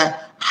is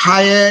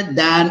higher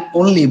than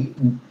only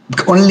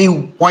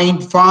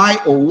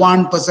 0.5 or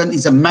 1%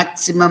 is a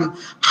maximum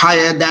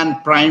higher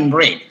than prime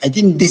rate. I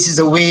think this is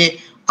the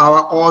way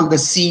all the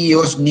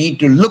CEOs need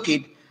to look at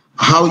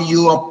how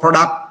your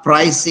product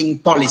pricing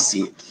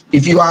policy.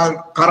 If you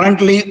are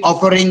currently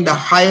offering the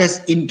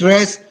highest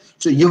interest,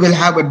 so you will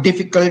have a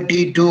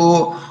difficulty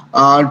to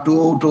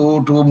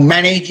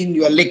managing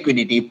your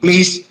liquidity.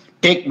 Please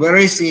take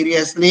very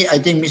seriously. I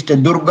think Mr.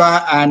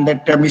 Durga and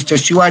Mr.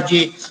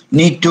 Shivaji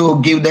need to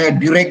give the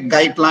direct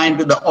guideline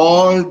to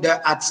all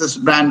the Access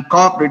Brand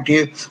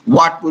Cooperative,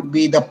 what would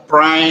be the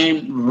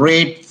prime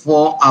rate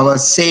for our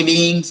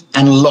savings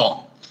and loan.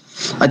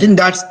 I think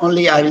that's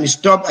only I will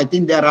stop. I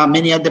think there are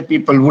many other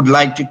people who would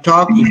like to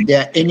talk. If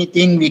there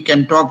anything we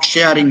can talk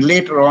sharing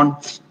later on,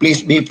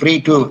 please be free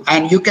to.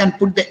 And you can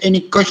put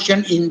any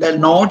question in the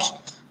notes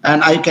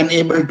and I can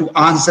able to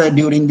answer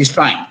during this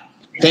time.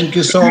 Thank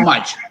you so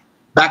much.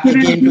 Back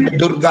again to the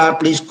Durga,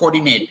 please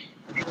coordinate.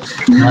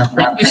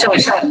 Thank you so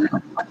much.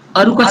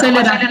 अरु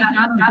कसैले राख्न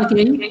चाहनुहुन्छ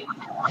केही?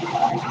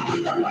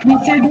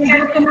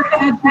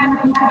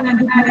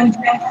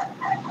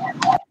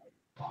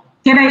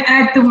 Can I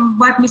add to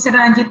what Mr.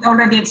 Ranjit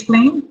already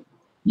explained?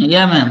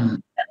 Yeah,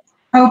 ma'am.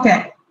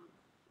 Okay.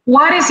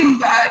 What is in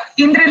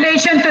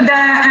relation to the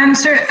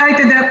answer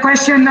to the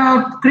question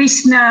of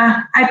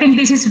Krishna? I think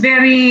this is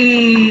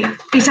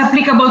is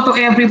applicable to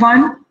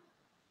everyone.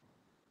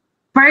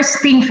 First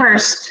thing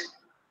first,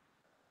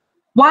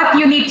 what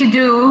you need to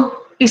do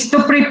is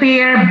to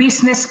prepare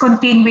business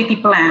continuity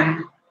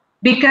plan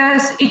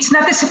because it's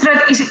not a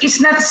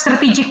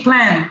strategic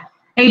plan.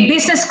 A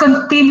business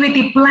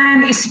continuity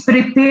plan is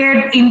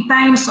prepared in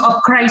times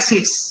of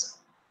crisis.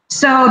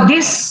 So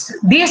this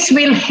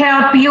will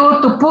help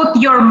you to put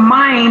your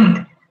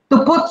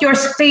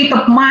state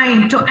of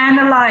mind to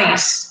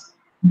analyze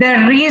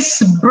the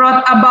risks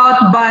brought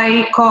about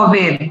by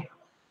COVID.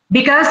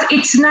 Because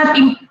it's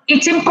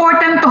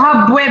important to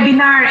have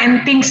webinar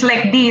and things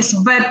like this,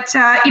 but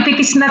if it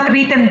is not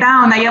written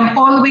down,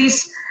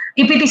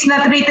 if it is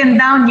not written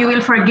down, you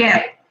will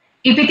forget.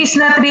 If it is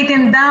not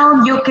written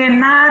down, you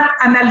cannot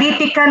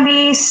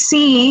analytically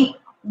see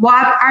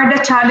what are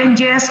the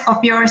challenges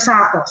of your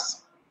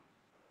SACOs.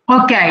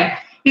 Okay,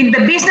 in the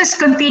business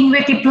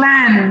continuity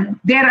plan,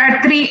 there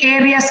are 3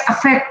 areas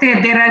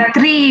affected. There are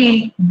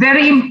 3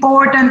 very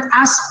important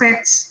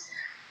aspects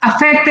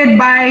affected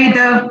by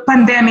the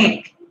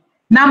pandemic.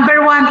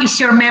 Number 1 is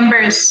your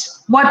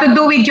members. What to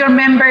do with your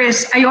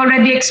members? I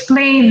already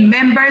explained.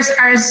 Members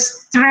are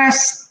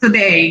stressed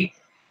today.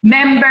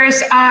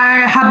 Members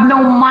have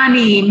no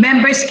money.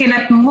 Members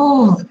cannot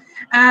move.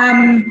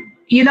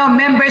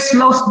 Members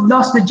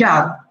lost the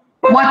job.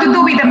 What to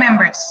do with the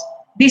members?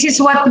 This is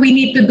what we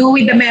need to do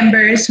with the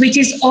members, which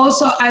is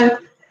also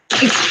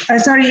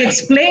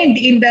explained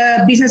in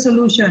the business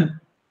solution.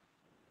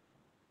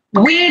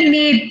 We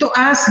need to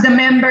ask the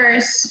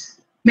members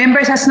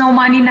members has no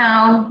money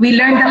now. We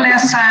learned the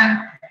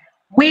lesson.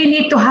 We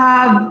need to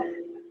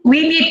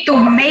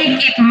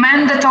make it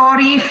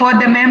mandatory for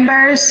the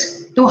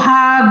members to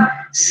have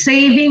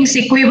savings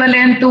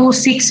equivalent to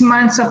 6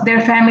 months of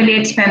their family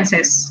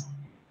expenses.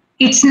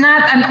 It's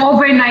not an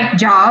overnight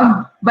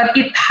job, but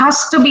it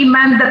has to be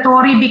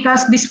mandatory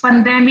because this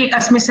pandemic,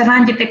 as Mr.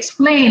 Ranjit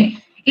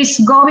explained, is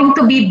going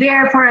to be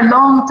there for a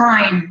long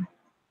time.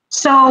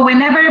 So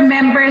whenever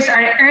members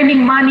are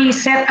earning money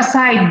set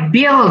aside,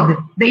 build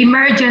the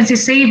emergency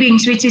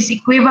savings, which is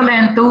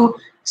equivalent to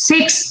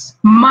 6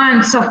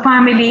 months of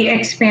family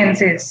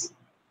expenses.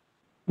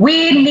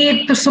 We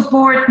need to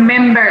support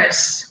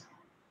members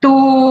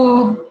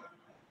to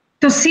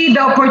see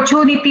the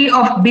opportunity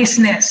of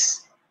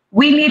business.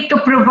 We need to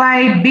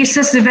provide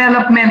business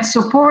development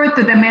support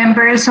to the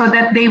members so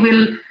that they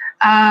will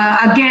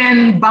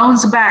again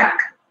bounce back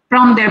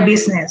from their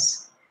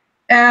business.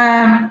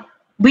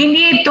 We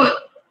need to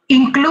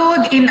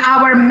include in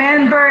our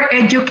member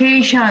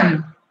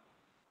education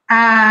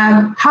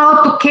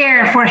how to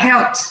care for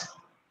health.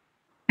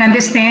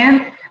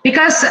 Understand?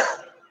 Because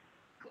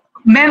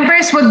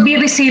members would be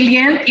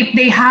resilient if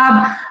they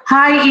have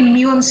high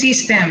immune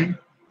system.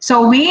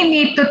 So we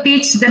need to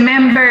teach the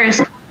members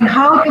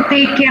how to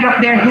take care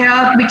of their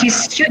health, which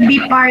should be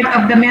part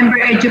of the member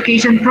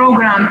education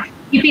program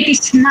if it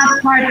is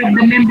not part of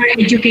the member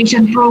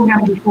education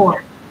program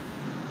before.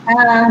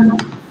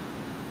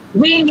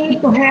 We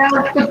need to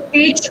help to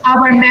teach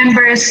our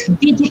members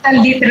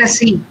digital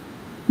literacy,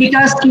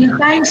 because in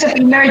times of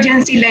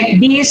emergency like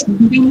this,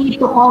 they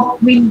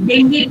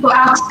need to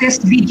access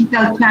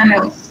digital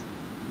channels.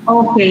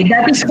 Okay,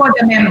 that is for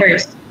the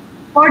members.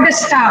 For the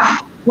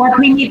staff, what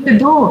we need to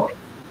do,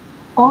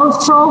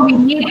 also we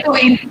need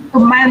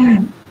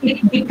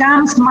it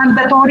becomes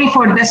mandatory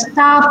for the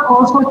staff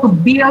also to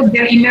build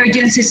their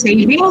emergency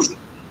savings,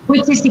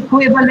 which is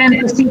equivalent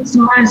to 6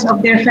 months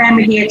of their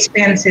family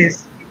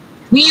expenses.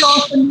 We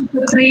also need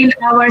to train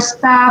our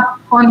staff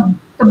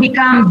to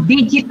become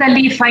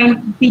digitally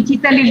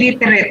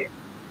literate.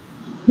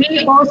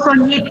 We also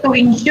need to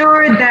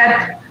ensure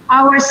that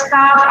our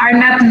staff are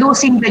not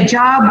losing the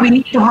job. We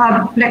need to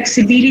have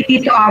flexibility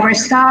to our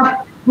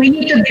staff. We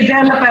need to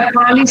develop a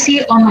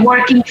policy on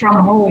working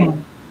from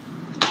home.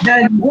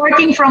 The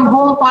working from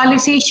home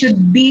policy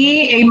should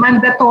be a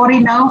mandatory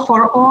now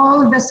for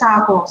all the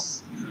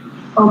SACOs.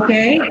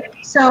 Okay,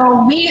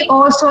 so we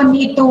also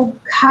need to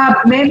have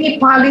many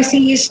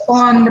policies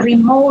on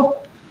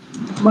remote,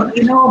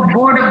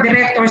 board of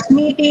directors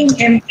meeting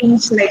and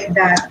things like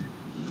that.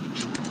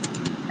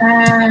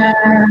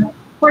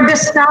 For the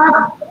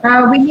staff,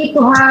 we need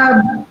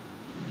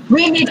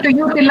to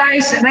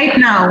utilize right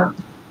now.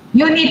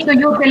 You need to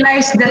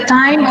utilize the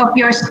time of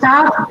your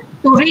staff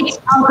to reach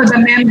out to the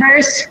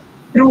members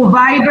through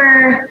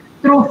Viber,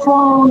 through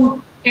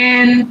phone,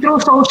 and through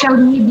social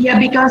media,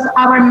 because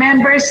our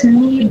members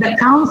need the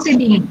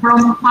counseling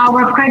from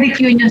our credit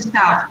union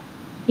staff.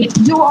 If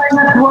you are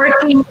not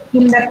working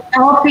in the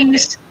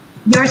office,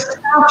 your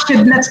staff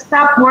should not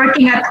stop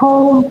working at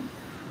home,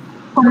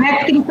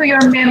 connecting to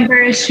your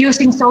members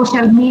using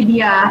social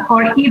media,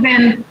 or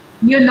even,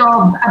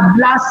 a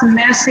blast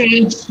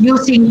message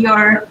using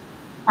your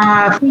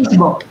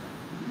Facebook.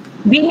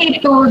 We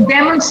need to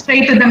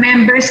demonstrate to the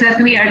members that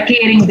we are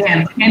caring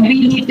them, and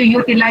we need to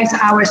utilize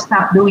our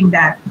staff doing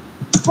that.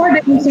 For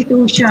the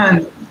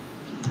institution,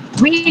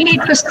 we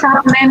need to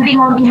stop lending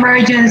on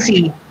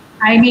emergency.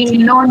 I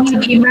mean,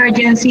 no-need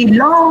emergency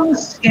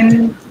loans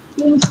and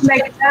things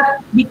like that,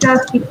 because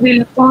it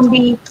will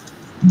only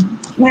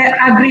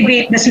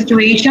aggravate the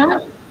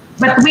situation.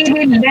 But we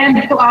will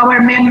lend to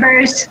our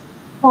members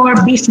for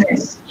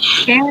business,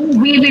 and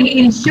we will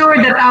ensure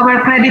that our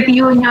credit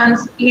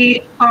unions,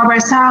 our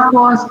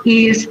SACOs,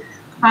 is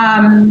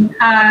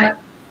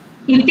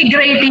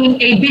integrating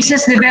a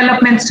business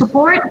development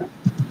support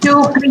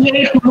to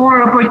create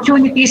more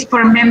opportunities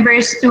for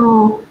members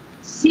to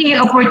see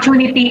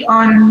opportunity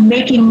on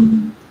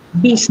making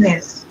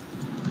business.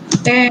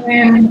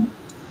 And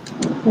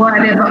what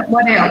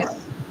else?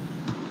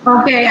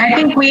 Okay, I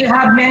think we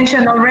have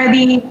mentioned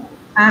already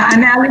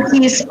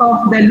analysis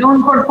of the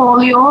loan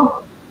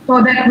portfolio, so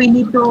that we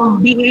need to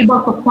be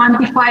able to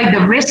quantify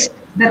the risk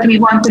that we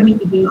want to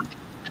mitigate.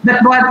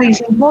 But what is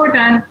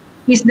important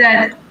is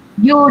that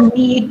you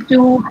need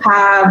to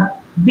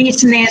have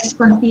business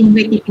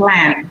continuity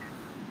plan.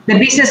 The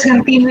business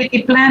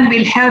continuity plan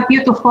will help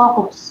you to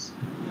focus.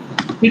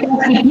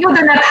 Because if you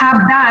do not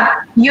have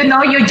that, you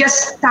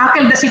just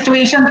tackle the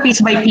situation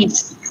piece by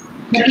piece.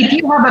 But if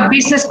you have a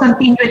business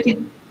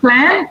continuity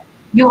plan,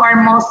 you are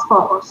most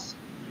focused.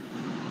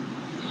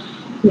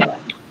 Yeah.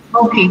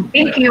 Okay,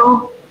 thank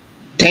you.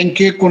 Thank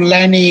you,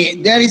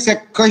 Kunlani. There is a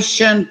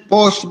question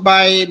posed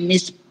by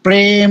Ms.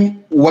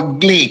 Prem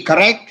Wagli,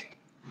 correct?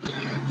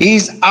 He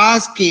is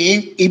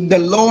asking if the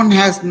loan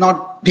has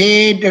not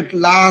paid at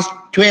last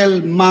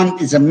 12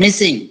 months is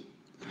missing.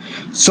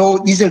 So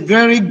this is a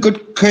very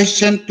good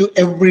question to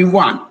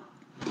everyone.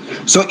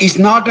 So it's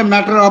not a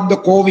matter of the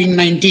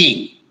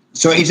COVID-19.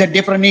 So it's a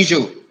different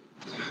issue.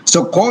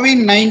 So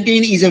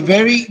COVID-19 is a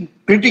very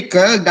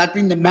critical. That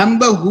means the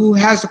member who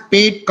has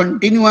paid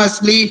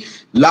continuously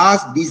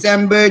last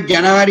December,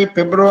 January,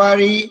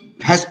 February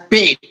has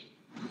paid,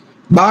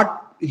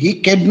 but he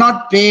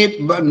cannot pay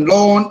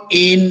loan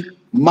in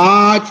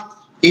March,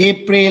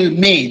 April,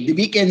 May.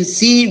 We can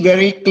see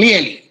very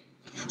clearly.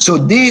 So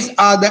these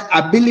are the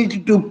ability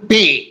to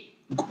pay.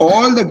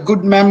 All the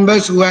good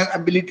members who have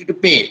ability to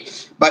pay.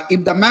 But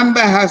if the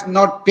member has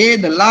not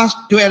paid the last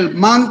 12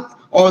 months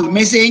or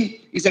missing,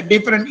 it's a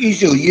different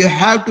issue. You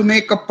have to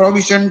make a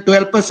provision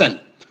 12%.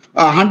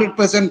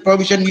 100%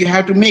 provision, you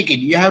have to make it.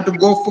 You have to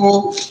go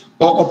for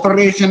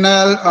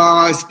operational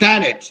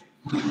standards.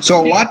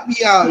 So what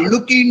we are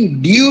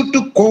looking due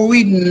to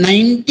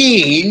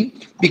COVID-19,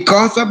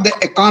 because of the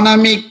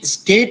economic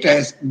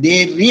status,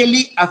 they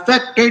really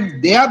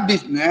affected their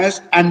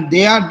business and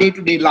their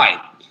day-to-day life.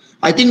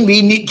 I think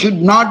we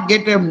should not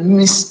get a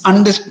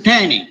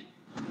misunderstanding.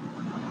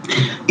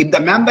 If the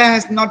member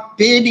has not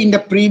paid in the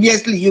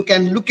previously, you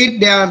can look at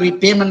their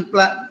repayment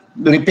plan,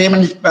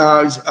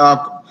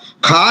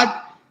 card.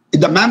 If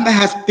the member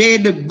has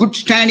paid the good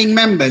standing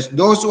members,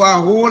 those who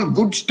are whole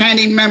good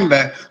standing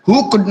member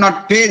who could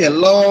not pay the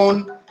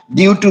loan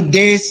due to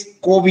this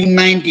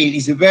COVID-19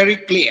 is very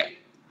clear.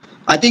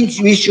 I think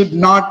we should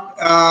not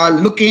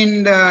look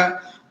in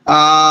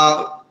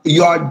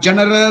your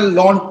general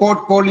loan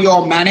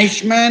portfolio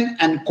management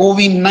and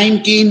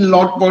COVID-19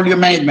 loan portfolio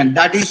management.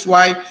 That is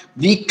why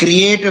we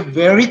create a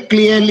very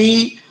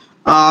clearly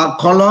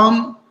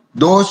column.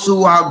 Those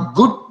who are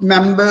good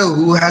member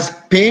who has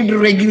paid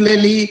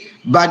regularly,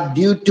 but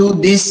due to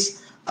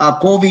this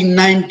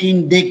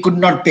COVID-19, they could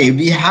not pay.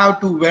 We have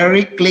to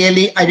very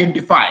clearly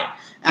identify.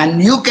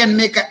 And you can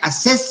make an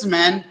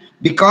assessment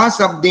because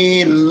of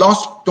they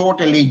lost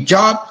totally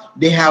job,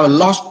 they have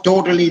lost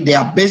totally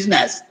their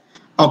business.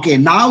 Okay,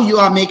 now you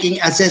are making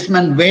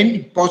assessment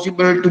when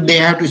possible they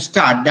have to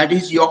start. That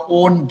is your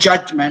own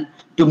judgment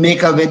to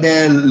make a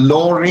whether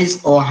low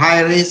risk or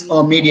high risk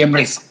or medium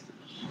risk.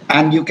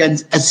 And you can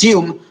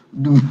assume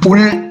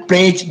full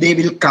page they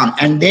will come.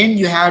 And then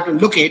you have to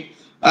look at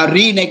a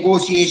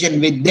renegotiation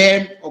with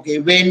them, okay,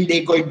 when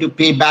they're going to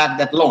pay back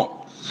that loan.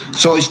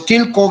 So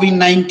still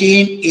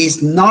COVID-19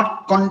 is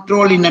not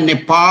controlled in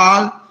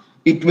Nepal.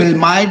 It will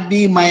might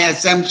be my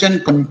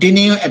assumption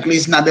continue at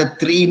least another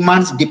 3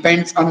 months,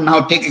 depends on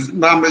now. Take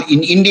example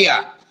in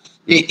India.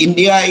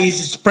 India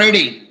is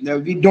spreading.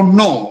 We don't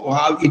know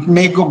how it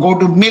may go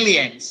to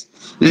millions.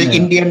 The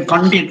Indian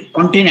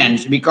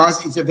continents,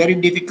 because it's a very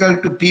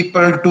difficult to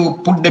people to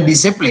put the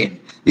discipline.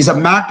 It's a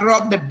matter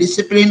of the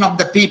discipline of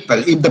the people.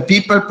 If the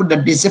people put the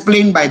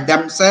discipline by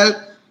themselves,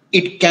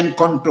 it can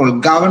control.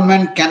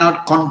 Government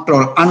cannot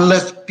control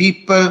unless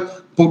people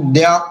put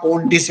their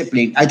own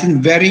discipline. I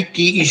think very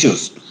key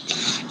issues.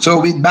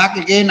 So with back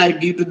again, I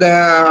give to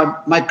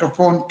the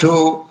microphone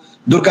to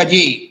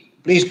Durgaji.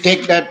 Please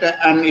take that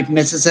and if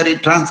necessary,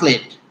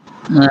 translate.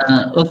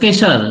 Okay,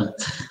 sir.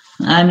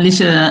 I'm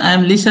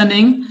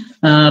listening.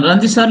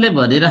 Ranjit sir le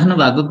bhanirahnu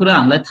bhako कुरा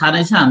हामीलाई थाहा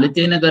नै छ, हामीले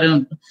त्यही नै गर्यौं.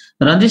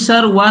 Ranjit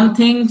sir, one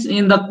thing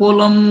in the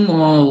column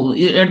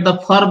at the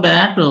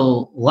format,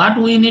 what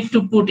we need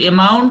to put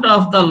amount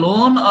of the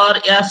loan or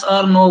yes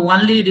or no,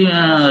 only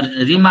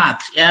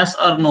remarks yes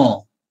or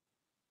no.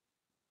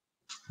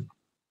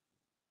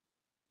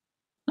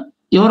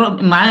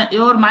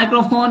 Your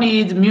microphone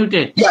is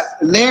muted. Yes,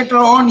 later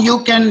on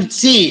you can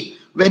see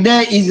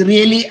whether is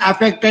really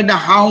affected,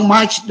 how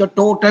much the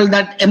total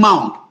that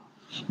amount.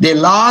 They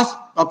lost,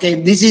 okay,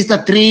 this is the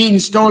 3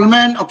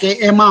 installment, okay,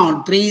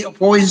 amount, 3 or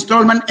 4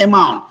 installment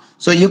amount.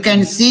 So you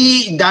can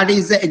see that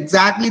is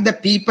exactly the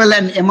people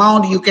and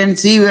amount you can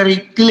see very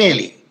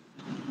clearly.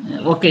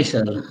 Okay,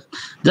 sir.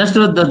 Just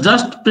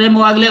Prem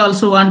Wagle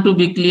also want to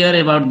be clear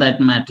about that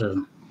matter.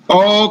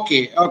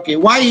 Okay.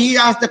 Why he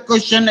asked the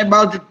question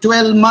about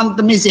 12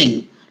 month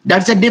missing?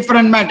 That's a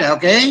different matter,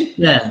 okay?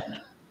 Yeah.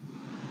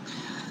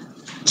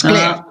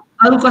 Clear.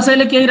 अरु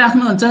कसैले केही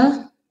राख्नुहुन्छ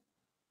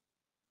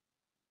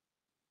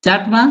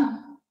च्याटमा?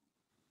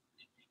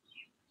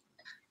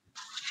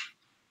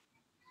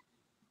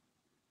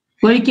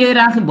 कोही केही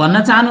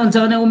भन्न चाहनुहुन्छ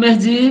भने Umesh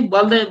ji,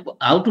 बल्दै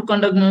how to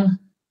conduct?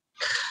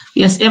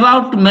 Yes,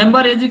 about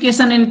member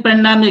education in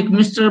pandemic,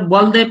 Mr.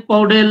 Baldev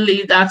Paudel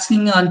is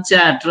asking on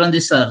chat,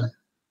 Ranjit sir.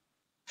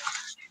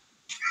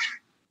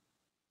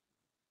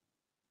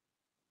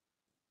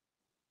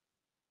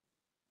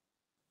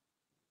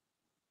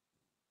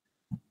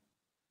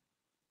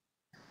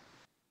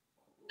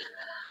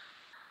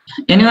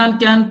 Anyone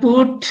can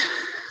put?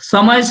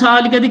 समय छ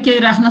अलिकति केही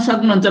राख्न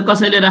सक्नुहुन्छ,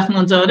 कसैले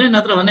राख्नुहुन्छ भने,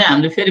 नत्र भने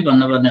हामीले फेरि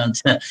भन्नुपर्ने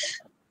हुन्छ.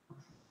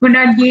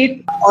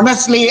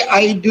 Honestly,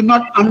 I do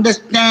not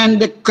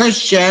understand the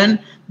question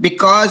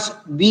because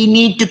we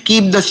need to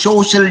keep the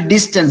social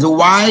distance.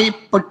 Why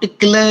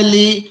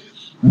particularly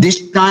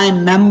this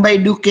time member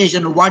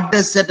education? What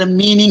does that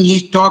meaning?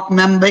 He talk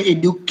member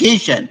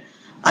education.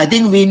 I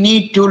think we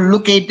need to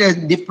look at a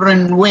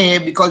different way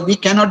because we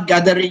cannot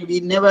gathering. We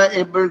never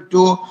able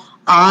to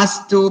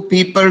ask to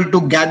people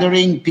to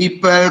gathering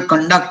people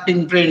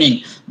conducting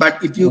training.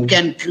 But if you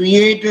can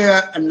create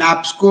an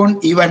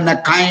AppSchool, even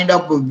a kind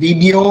of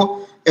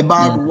video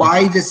about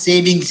why the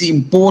savings is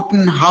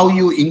important, how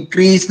you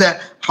increase the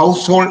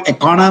household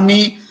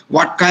economy,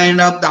 what kind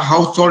of the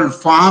household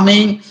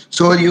farming,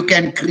 so you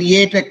can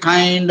create a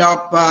kind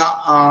of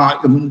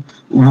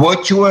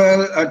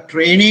virtual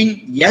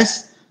training.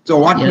 Yes. So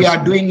what we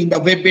are doing in the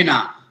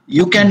webinar,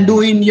 you can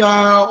do in your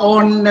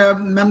own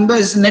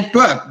members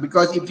network,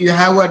 because if you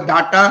have a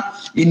data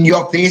in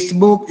your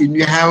Facebook, if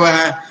you have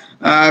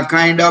a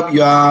kind of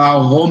your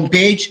home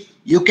page,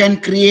 you can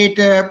create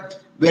a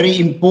very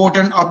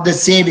important of the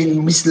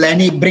saving. Miss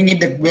Lenny bring in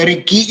the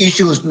very key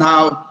issues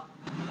now.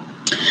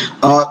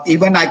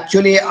 Even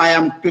actually, I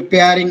am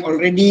preparing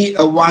already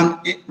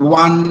one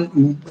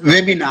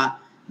webinar.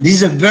 This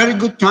is a very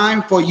good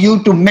time for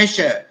you to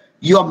measure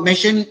your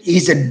mission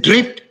is a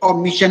drift or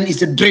mission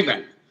is a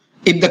driven.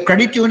 If the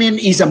credit union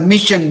is a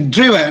mission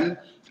driven,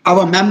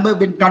 our member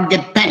will not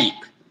get panic.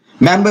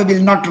 Member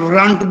will not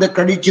run to the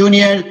credit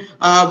union.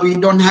 We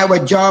don't have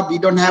a job, we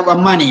don't have a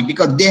money,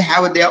 because they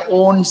have their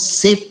own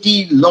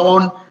safety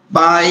loan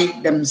by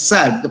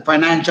themselves, the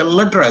financial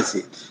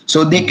literacy.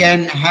 So they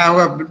can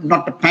have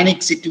not a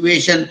panic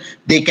situation.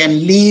 They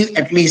can live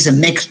at least the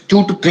next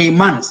 2 to 3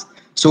 months.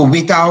 So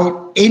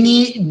without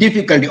any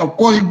difficulty, of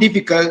course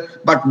difficult,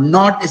 but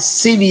not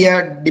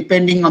severe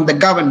depending on the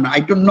government. I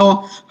don't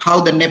know how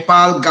the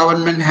Nepal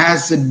government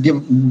has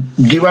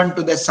given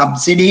to the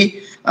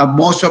subsidy.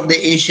 Most of the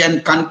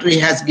Asian country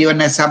has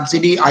given a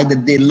subsidy. Either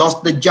they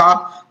lost the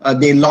job,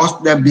 they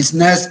lost their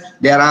business.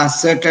 There are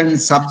certain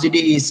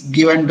subsidies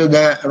given to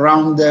the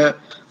around the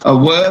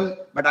world,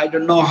 but I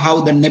don't know how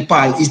the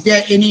Nepal. Is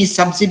there any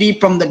subsidy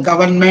from the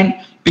government?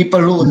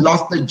 People who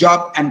lost the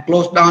job and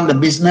closed down the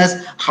business,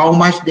 how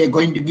much they're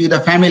going to give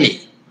the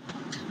family?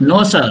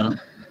 No, sir.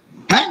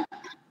 Huh?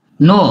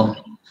 No.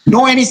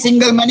 No any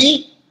single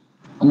money?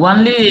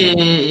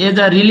 Only is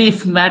a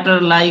relief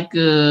matter like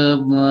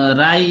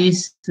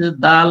rice,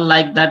 dal,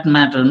 like that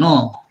matter.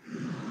 No.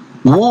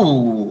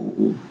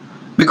 Whoa.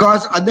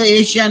 Because other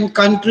Asian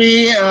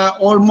country,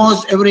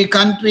 almost every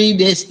country,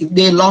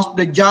 they lost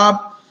the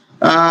job.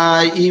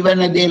 Even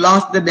if they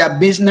lost their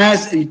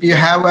business, if you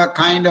have a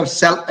kind of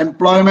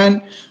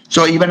self-employment,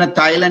 so even a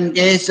Thailand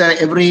case,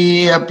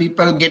 every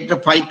people get the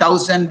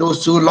 5,000,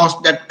 those who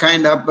lost that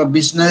kind of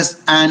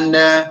business and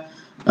the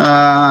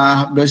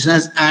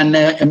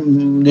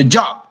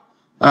job.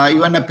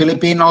 Even the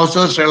Philippines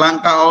also, Sri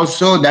Lanka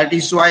also, that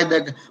is why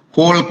the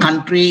whole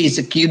country is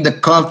to keep the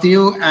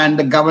curfew, and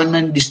the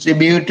government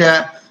distribute,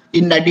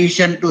 in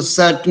addition to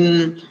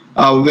certain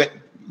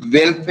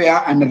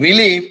welfare and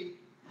relief,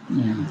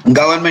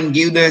 government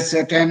give the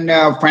certain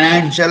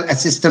financial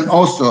assistance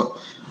also.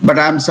 But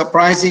I'm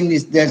surprising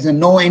is there's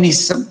no any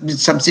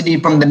subsidy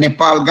from the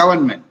Nepal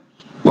government.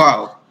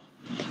 Wow,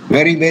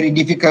 very, very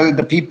difficult,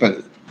 the people.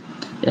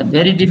 Yeah,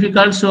 very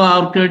difficult. So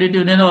our credit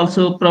union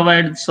also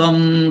provide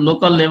some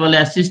local level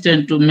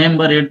assistance to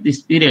member at this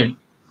period.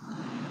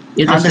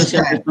 It's a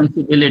social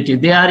responsibility.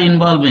 They are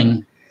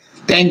involving.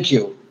 Thank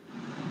you.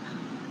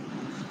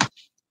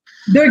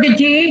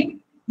 Durgaji,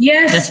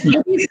 yes,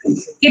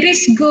 it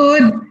is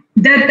good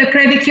that the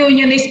credit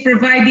union is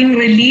providing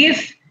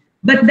relief,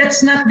 but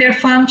that's not their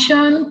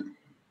function.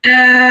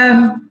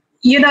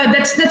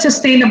 That's not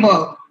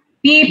sustainable.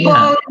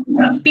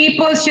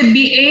 People should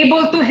be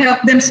able to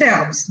help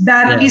themselves.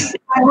 That is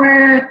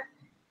our,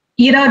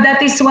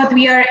 that is what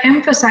we are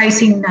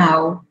emphasizing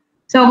now.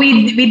 So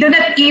we do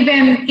not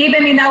even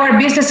in our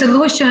business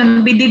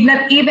solution, we did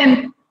not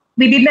even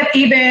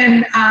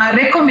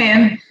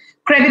recommend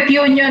credit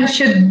union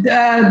should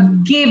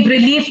give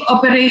relief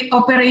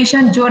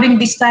operation during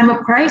this time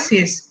of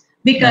crisis,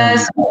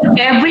 because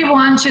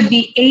everyone should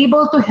be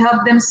able to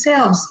help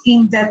themselves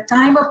in that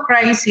time of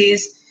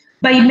crisis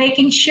by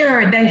making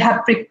sure they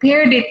have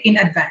prepared it in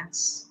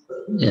advance.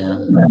 Yeah.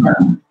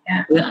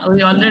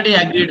 We already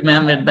agreed,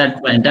 ma'am, at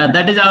that point.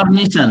 That is our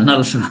mission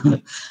also.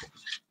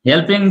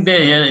 helping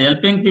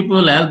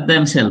people help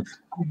themselves.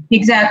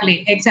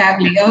 Exactly.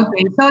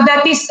 Okay. So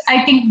that is,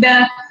 I think,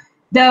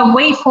 the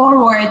way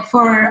forward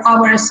for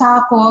our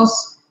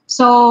circles.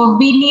 So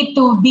we need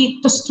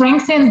to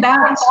strengthen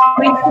that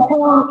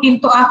principle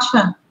into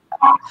action.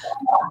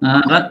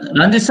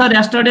 Ranjit sir,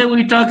 yesterday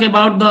we talked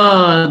about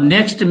the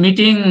next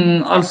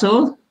meeting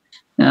also.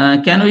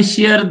 Can we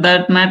share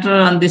that matter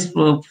on this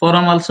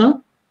forum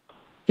also?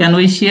 Can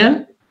we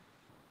share?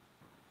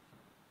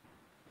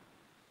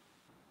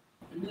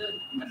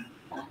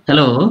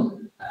 Hello?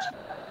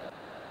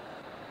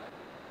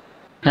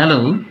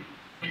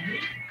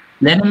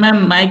 Then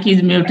ma'am, mic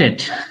is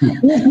muted.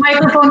 His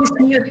microphone is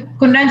mute.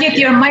 Kunranjit,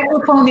 your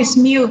microphone is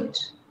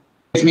mute.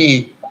 It's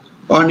me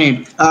on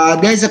it.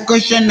 There's a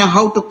question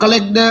how to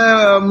collect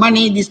the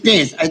money these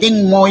days. I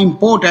think more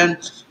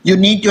important, you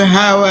need to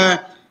have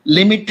a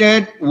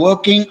limited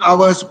working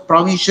hours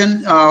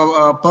permission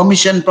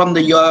from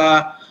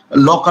your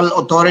local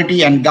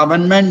authority and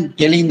government,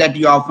 telling that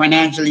your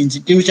financial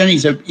institution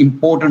is an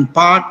important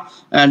part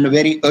and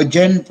very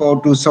urgent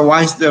to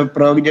survive the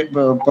provided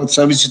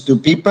services to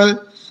people.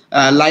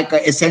 Like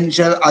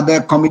essential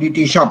other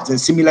commodity shops, a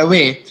similar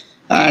way.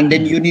 and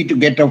then you need to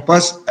get a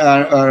first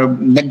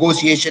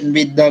negotiation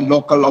with the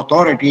local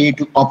authority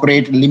to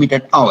operate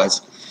limited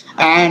hours.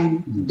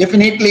 And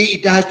definitely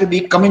it has to be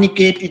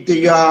communicated to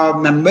your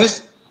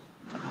members.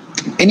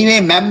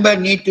 Anyway, member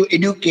need to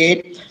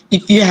educate.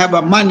 If you have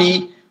a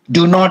money,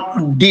 do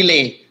not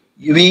delay.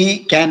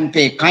 We can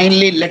pay.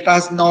 Kindly let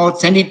us know,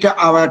 send it to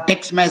our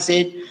text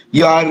message,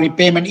 your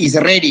repayment is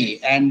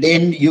ready, and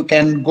then you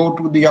can go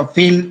to your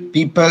field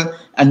people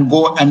and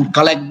go and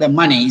collect the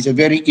money. It's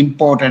very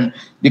important,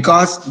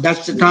 because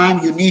that's the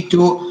time you need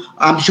to,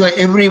 I'm sure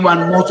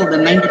everyone, most of the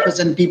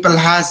 90% people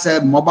has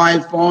a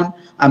mobile phone.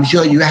 I'm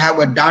sure you have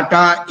a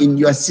data in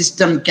your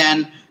system,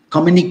 can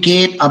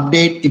communicate,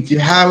 update. If you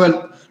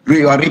have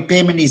your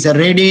repayment is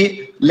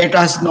ready, let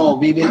us know.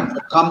 We will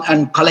come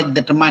and collect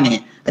that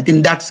money. I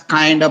think that's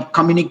kind of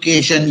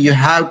communication you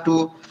have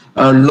to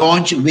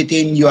launch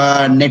within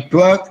your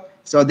network.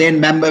 So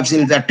then members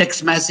will get a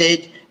text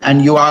message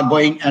and you are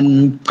going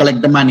and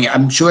collect the money.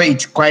 I'm sure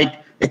it's quite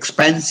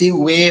expensive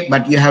way,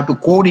 but you have to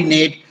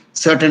coordinate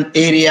certain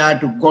area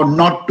to go,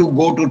 not to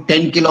go to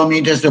 10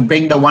 kilometers to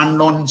bring the one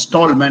loan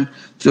installment.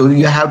 So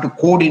you have to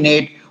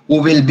coordinate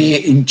who will be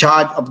in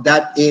charge of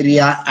that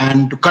area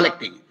and to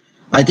collecting.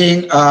 I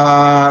think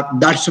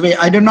that's the way.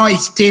 I don't know,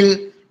 it's still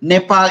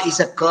Nepal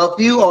is a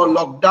curfew or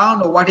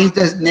lockdown, or what is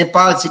the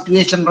Nepal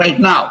situation right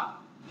now?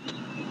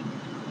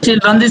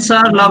 Ranjit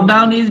sir,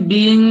 lockdown is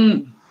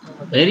being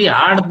very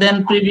hard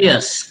than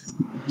previous.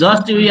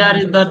 Just we are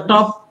in the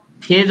top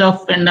phase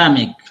of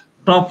pandemic,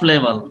 top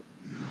level.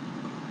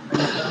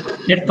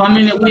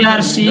 We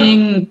are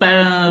seeing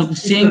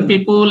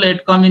people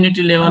at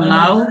community level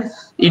now.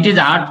 It is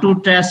hard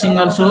to tracing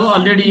also.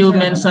 Already you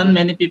mentioned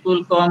many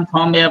people come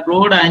from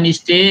abroad and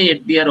stay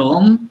at their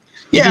home.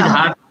 It is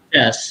hard to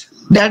trace.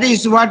 That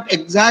is what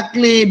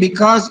exactly,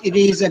 because it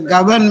is a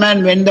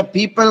government, when the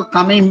people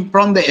coming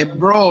from the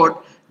abroad,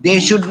 they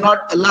should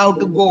not allow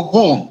to go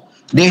home.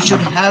 They should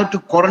have to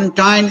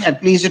quarantine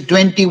at least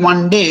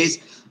 21 days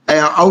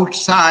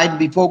outside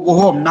before go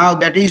home. Now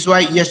that is why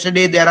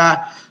yesterday there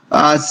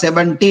are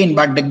 17,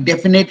 but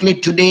definitely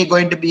today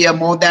going to be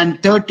more than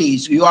 30.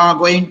 So you are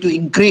going to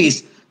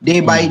increase day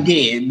by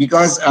day,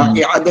 because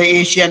other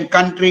Asian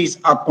countries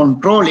are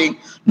controlling.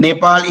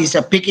 Nepal is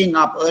picking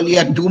up.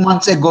 Earlier, 2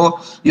 months ago,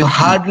 you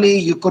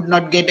could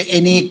not get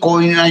any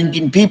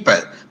COVID-19 people,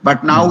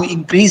 but now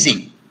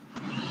increasing.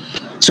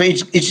 So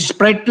it's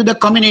spread to the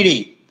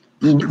community,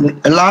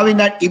 allowing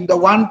that if the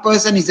one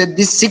person is at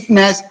this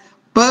sickness,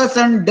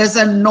 person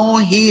doesn't know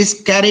he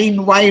is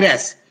carrying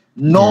virus,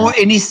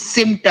 any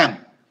symptom.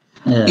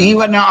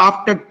 Even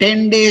after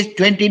 10 days,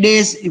 20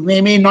 days,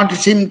 maybe not a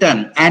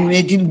symptom, and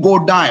may go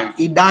down,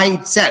 he die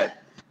itself.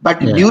 But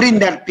during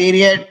that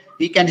period,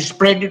 he can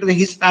spread it to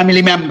his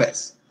family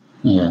members.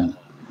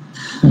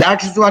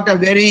 That is what a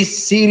very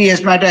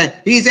serious matter.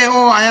 He say,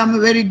 oh, I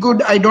am very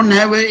good, I don't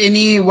have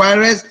any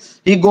virus.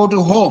 He go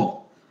to home,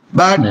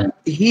 but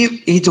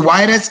his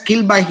virus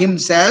killed by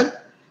himself,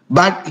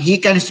 but he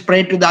can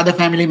spread to the other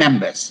family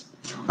members.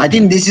 I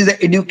think this is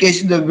the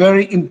education that is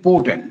very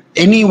important.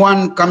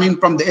 Anyone coming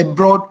from the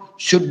abroad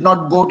should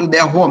not go to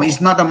their home.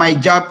 It's not my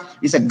job.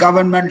 It's a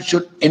government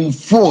should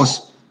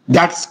enforce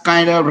that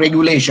kind of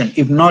regulation.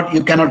 If not,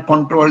 you cannot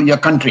control your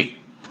country.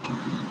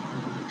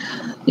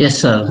 Yes,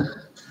 sir.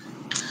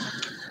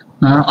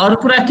 अरु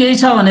कुरा केही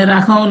छ भने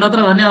राखौं,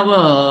 नत्र भने अब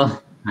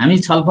हामी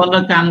छलफल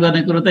र काम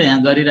गर्ने कुरो त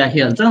यहाँ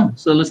गरिराखिहाल्छौं.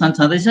 सोलुसन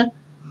छँदैछ?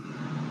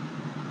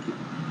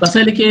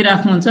 कसैले केही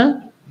राख्नुहुन्छ?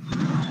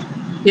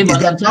 के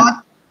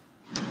भन्नुहुन्छ?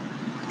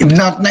 If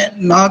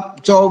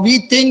not, so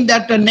we think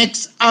that the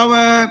next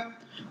hour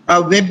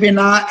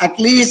webinar, at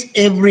least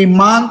every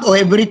month or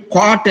every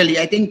quarterly,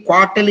 I think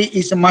quarterly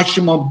is much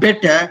more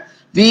better.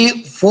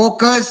 We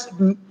focus,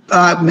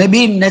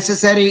 maybe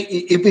necessary,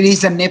 if it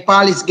is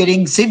Nepal is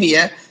getting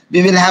severe,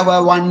 we will have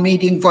one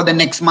meeting for the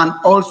next month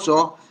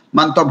also,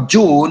 month of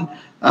June.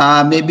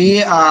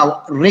 Maybe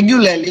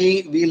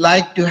regularly, we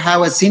like to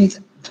have since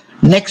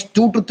next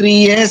 2 to 3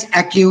 years,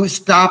 active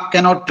staff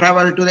cannot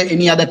travel to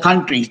any other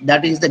countries.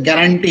 That is the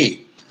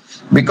guarantee,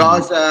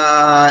 because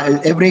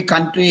every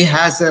country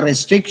has a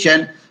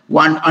restriction.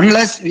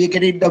 Unless we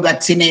get the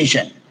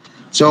vaccination,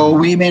 so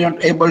we may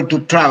not able to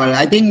travel.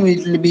 I think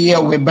it will be a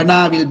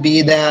webinar. Will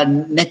be the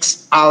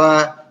next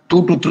hour,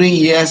 2 to 3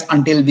 years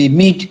until we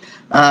meet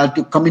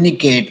to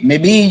communicate.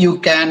 Maybe you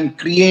can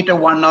create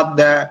one of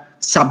the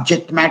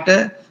subject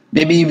matter.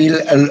 Maybe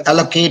we'll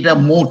allocate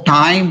more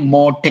time,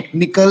 more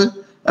technical.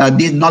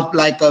 This is not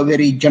like a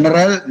very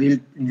general.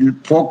 We'll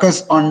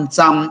focus on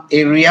some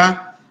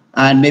area,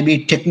 and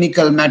maybe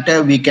technical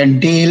matter we can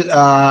deal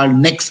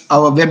next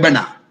our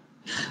webinar.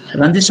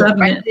 So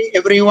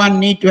everyone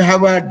need to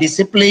have a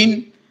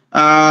discipline.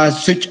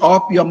 Switch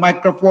off your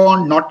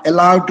microphone. Not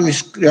allowed to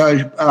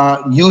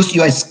use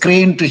your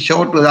screen to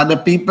show to other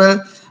people,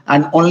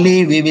 and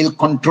only we will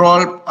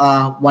control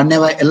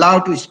whenever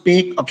allowed to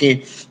speak.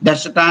 Okay,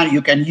 that's the time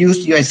you can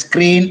use your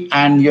screen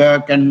and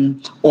you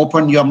can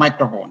open your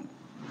microphone.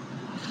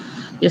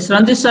 Yes,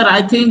 Ranjit sir,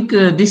 I think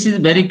this is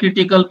very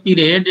critical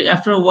period.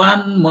 After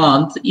 1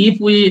 month, if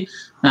we,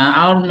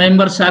 our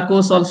member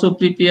SACOs also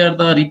prepare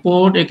the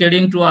report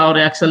according to our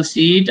Excel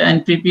sheet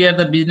and prepare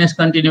the business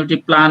continuity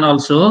plan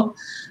also.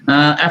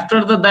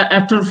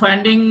 After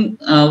finding,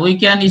 we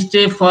can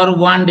stay for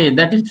 1 day.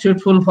 That is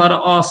fruitful for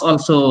us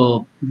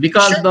also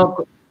because Sure.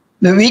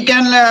 We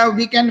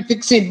can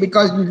fix it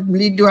because we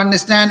need to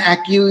understand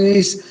ACU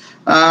is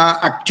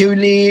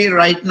actively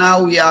right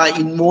now we are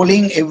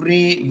enrolling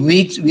every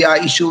week. We are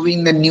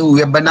issuing the new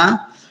webinar.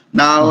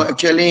 Now,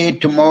 actually,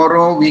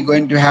 tomorrow we're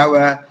going to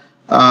have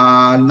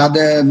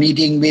another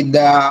meeting with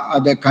the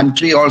other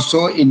country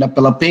also in the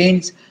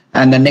Philippines.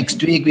 And the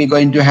next week we're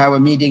going to have a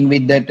meeting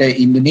with that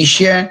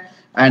Indonesia.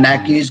 And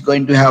ACU is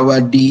going to have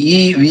a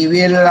DE.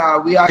 We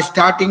are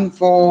starting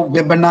for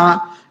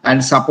webinar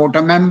and support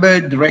a member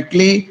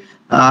directly.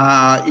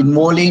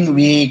 Enrolling,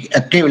 we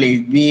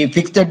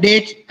fix the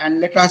date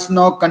and let us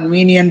know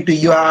convenient to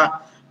your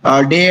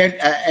date,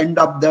 end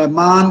of the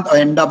month or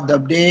end of the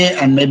day,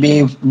 and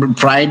maybe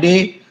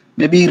Friday,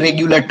 maybe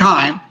regular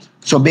time.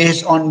 So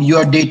based on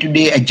your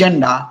day-to-day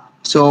agenda,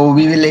 so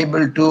we will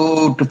able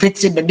to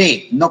fix it the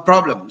day, no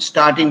problem.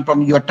 Starting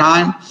from your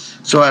time,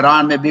 so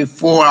around maybe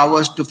 4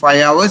 hours to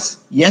 5 hours.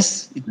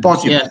 Yes, it's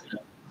possible. Yes,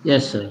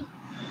 yes, sir.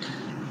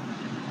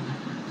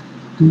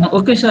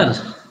 Okay, sir.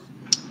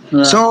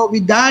 So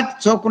with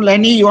that, so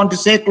Kuleni, you want to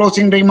say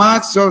closing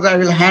remarks? So I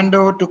will hand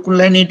over to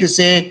Kuleni to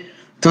say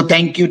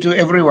thank you to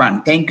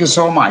everyone. Thank you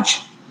so much.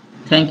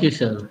 Thank you,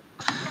 sir.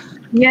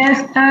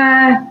 Yes.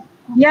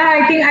 Yeah,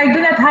 I think I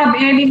do not have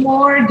any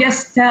more.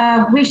 Just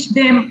wish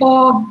them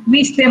all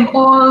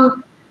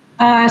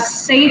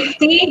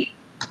safety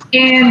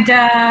and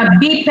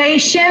be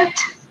patient.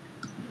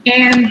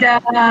 And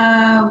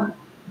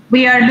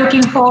we are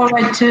looking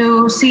forward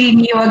to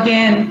seeing you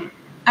again.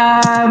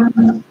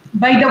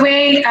 By the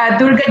way,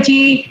 Durga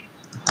ji,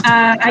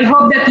 I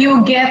hope that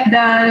you get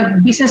the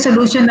business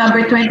solution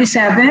number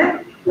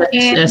 27.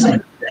 Yes.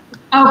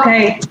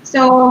 Okay,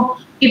 so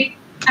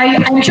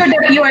I'm sure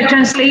that you are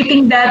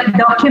translating that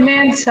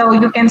document so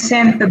you can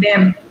send to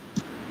them.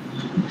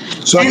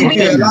 So if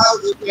you allow,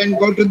 you can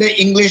go to the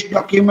English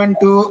document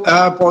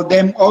for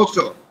them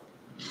also.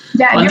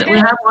 Yeah, we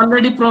have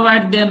already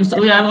provided them.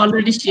 So we have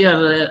already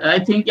shared, I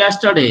think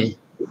yesterday.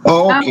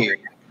 Oh, okay.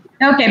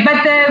 Okay,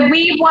 but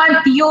we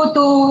want you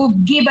to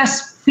give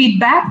us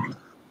feedback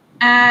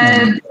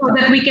so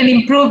that we can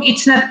improve.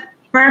 It's not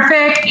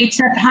perfect. It's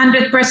not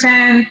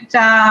 100%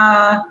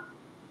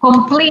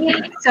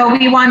 complete. So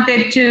we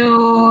wanted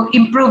to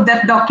improve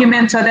that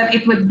document so that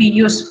it would be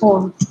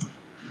useful.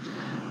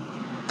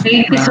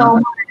 Thank you so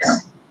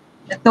much.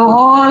 To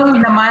all,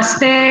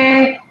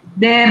 namaste,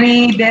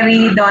 Deri,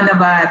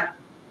 Donabat.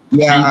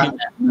 Yeah.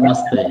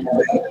 Namaste.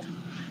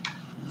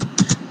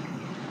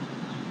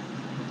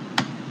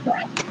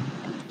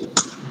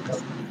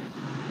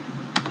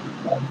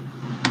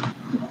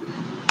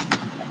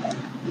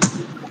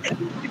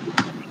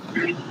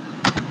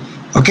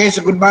 Okay,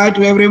 so goodbye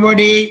to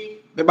everybody.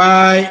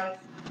 Bye-bye.